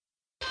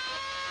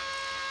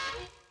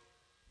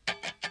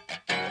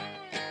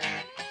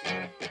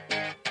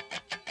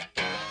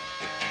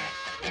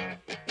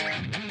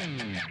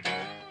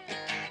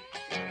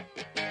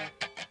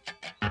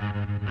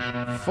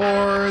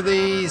 For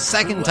the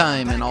second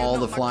time in all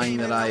the flying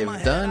that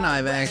I've done,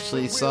 I've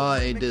actually saw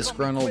a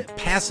disgruntled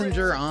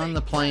passenger on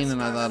the plane,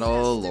 and I thought,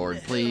 oh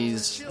Lord,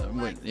 please,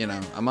 you know,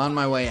 I'm on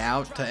my way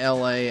out to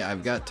LA,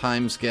 I've got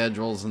time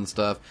schedules and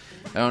stuff,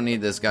 I don't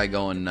need this guy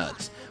going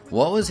nuts.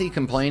 What was he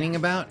complaining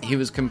about? He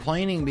was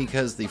complaining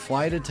because the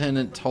flight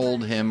attendant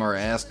told him or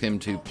asked him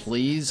to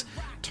please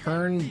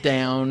turn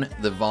down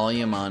the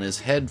volume on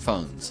his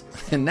headphones.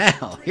 And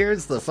now,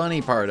 here's the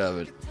funny part of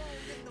it.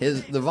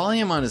 The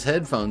volume on his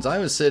headphones, I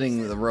was sitting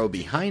in the row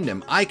behind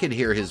him. I could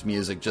hear his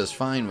music just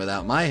fine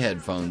without my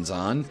headphones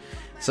on.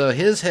 So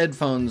his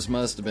headphones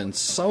must have been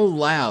so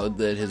loud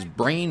that his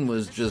brain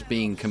was just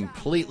being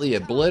completely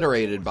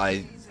obliterated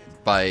by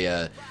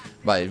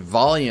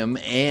volume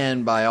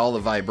and by all the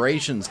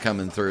vibrations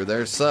coming through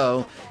there.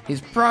 So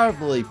he's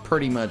probably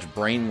pretty much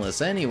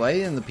brainless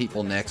anyway, and the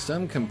people next to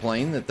him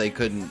complained that they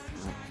couldn't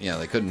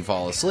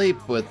fall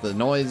asleep with the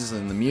noise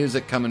and the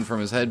music coming from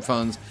his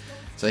headphones.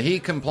 So he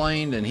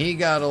complained, and he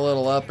got a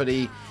little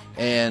uppity,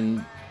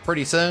 and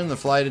pretty soon the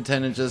flight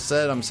attendant just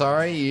said, "I'm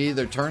sorry, you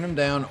either turn him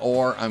down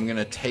or I'm going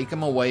to take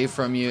him away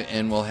from you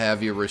and we'll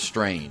have you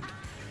restrained."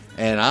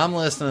 And I'm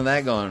listening to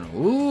that going,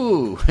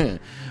 ooh.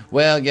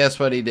 Well, guess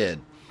what he did?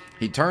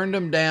 He turned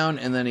him down,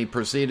 and then he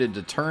proceeded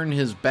to turn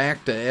his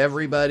back to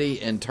everybody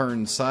and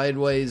turn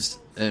sideways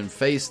and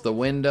face the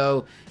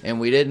window, and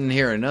we didn't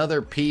hear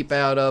another peep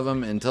out of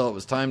him until it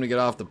was time to get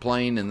off the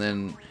plane. And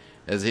then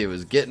as he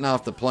was getting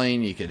off the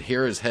plane, you could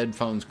hear his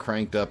headphones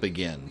cranked up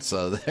again.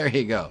 So there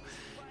you go.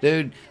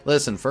 Dude,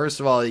 listen, first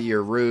of all,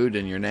 you're rude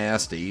and you're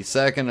nasty.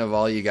 Second of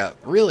all, you got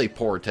really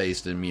poor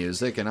taste in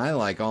music, and I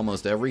like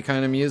almost every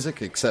kind of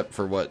music except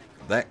for what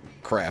that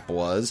crap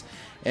was.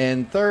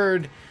 And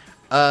third,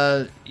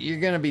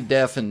 you're going to be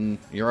deaf, and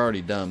you're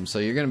already dumb, so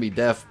you're going to be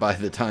deaf by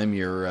the time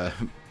you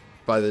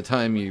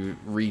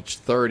reach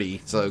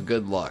 30, so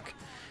good luck.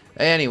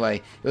 Anyway,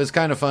 it was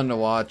kind of fun to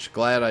watch.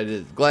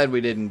 Glad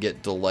we didn't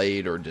get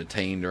delayed or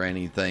detained or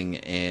anything,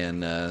 and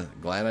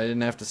glad I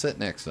didn't have to sit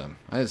next to him.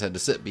 I just had to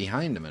sit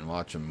behind him and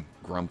watch him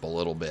grump a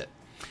little bit.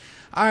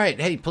 All right,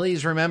 hey,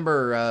 please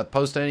remember,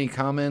 post any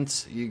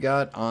comments you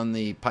got on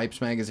the Pipes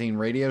Magazine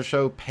radio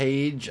show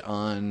page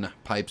on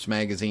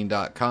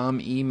pipesmagazine.com.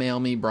 Email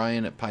me,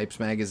 Brian, at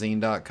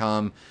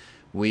pipesmagazine.com.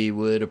 We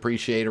would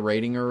appreciate a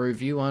rating or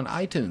review on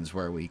iTunes,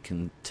 where we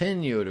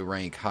continue to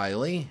rank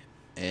highly.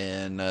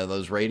 And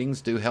those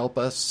ratings do help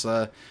us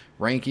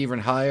rank even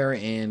higher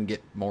and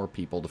get more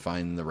people to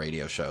find the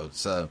radio show.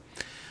 So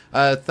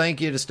thank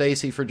you to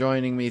Stacy for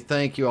joining me.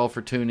 Thank you all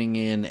for tuning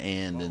in.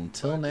 And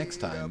until next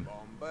time.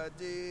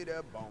 Happy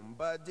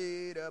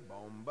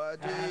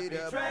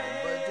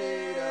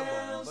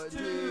trails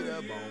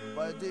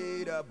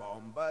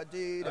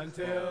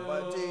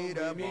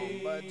until we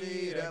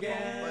meet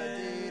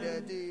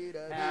again.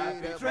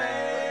 Happy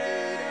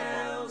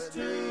trails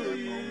to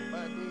you.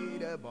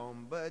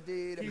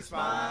 Keep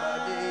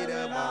smiling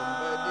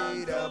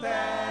until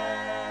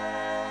then.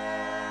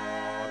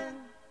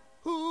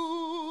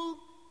 Who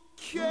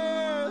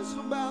cares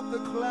about the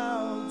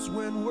clouds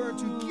when we're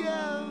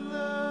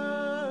together?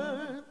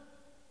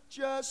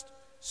 Just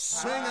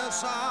sing a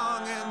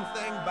song and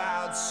think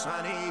about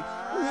sunny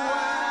weather.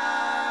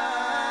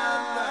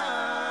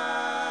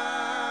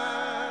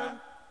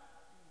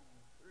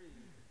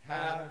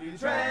 Happy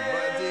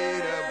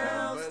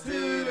trails to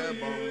you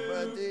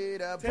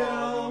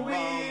till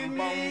we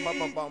meet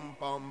again.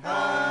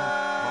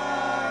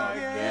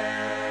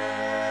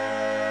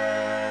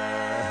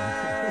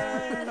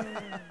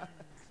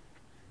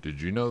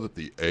 Did you know that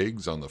the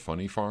eggs on the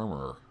Funny Farm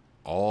are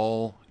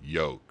all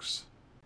yolks?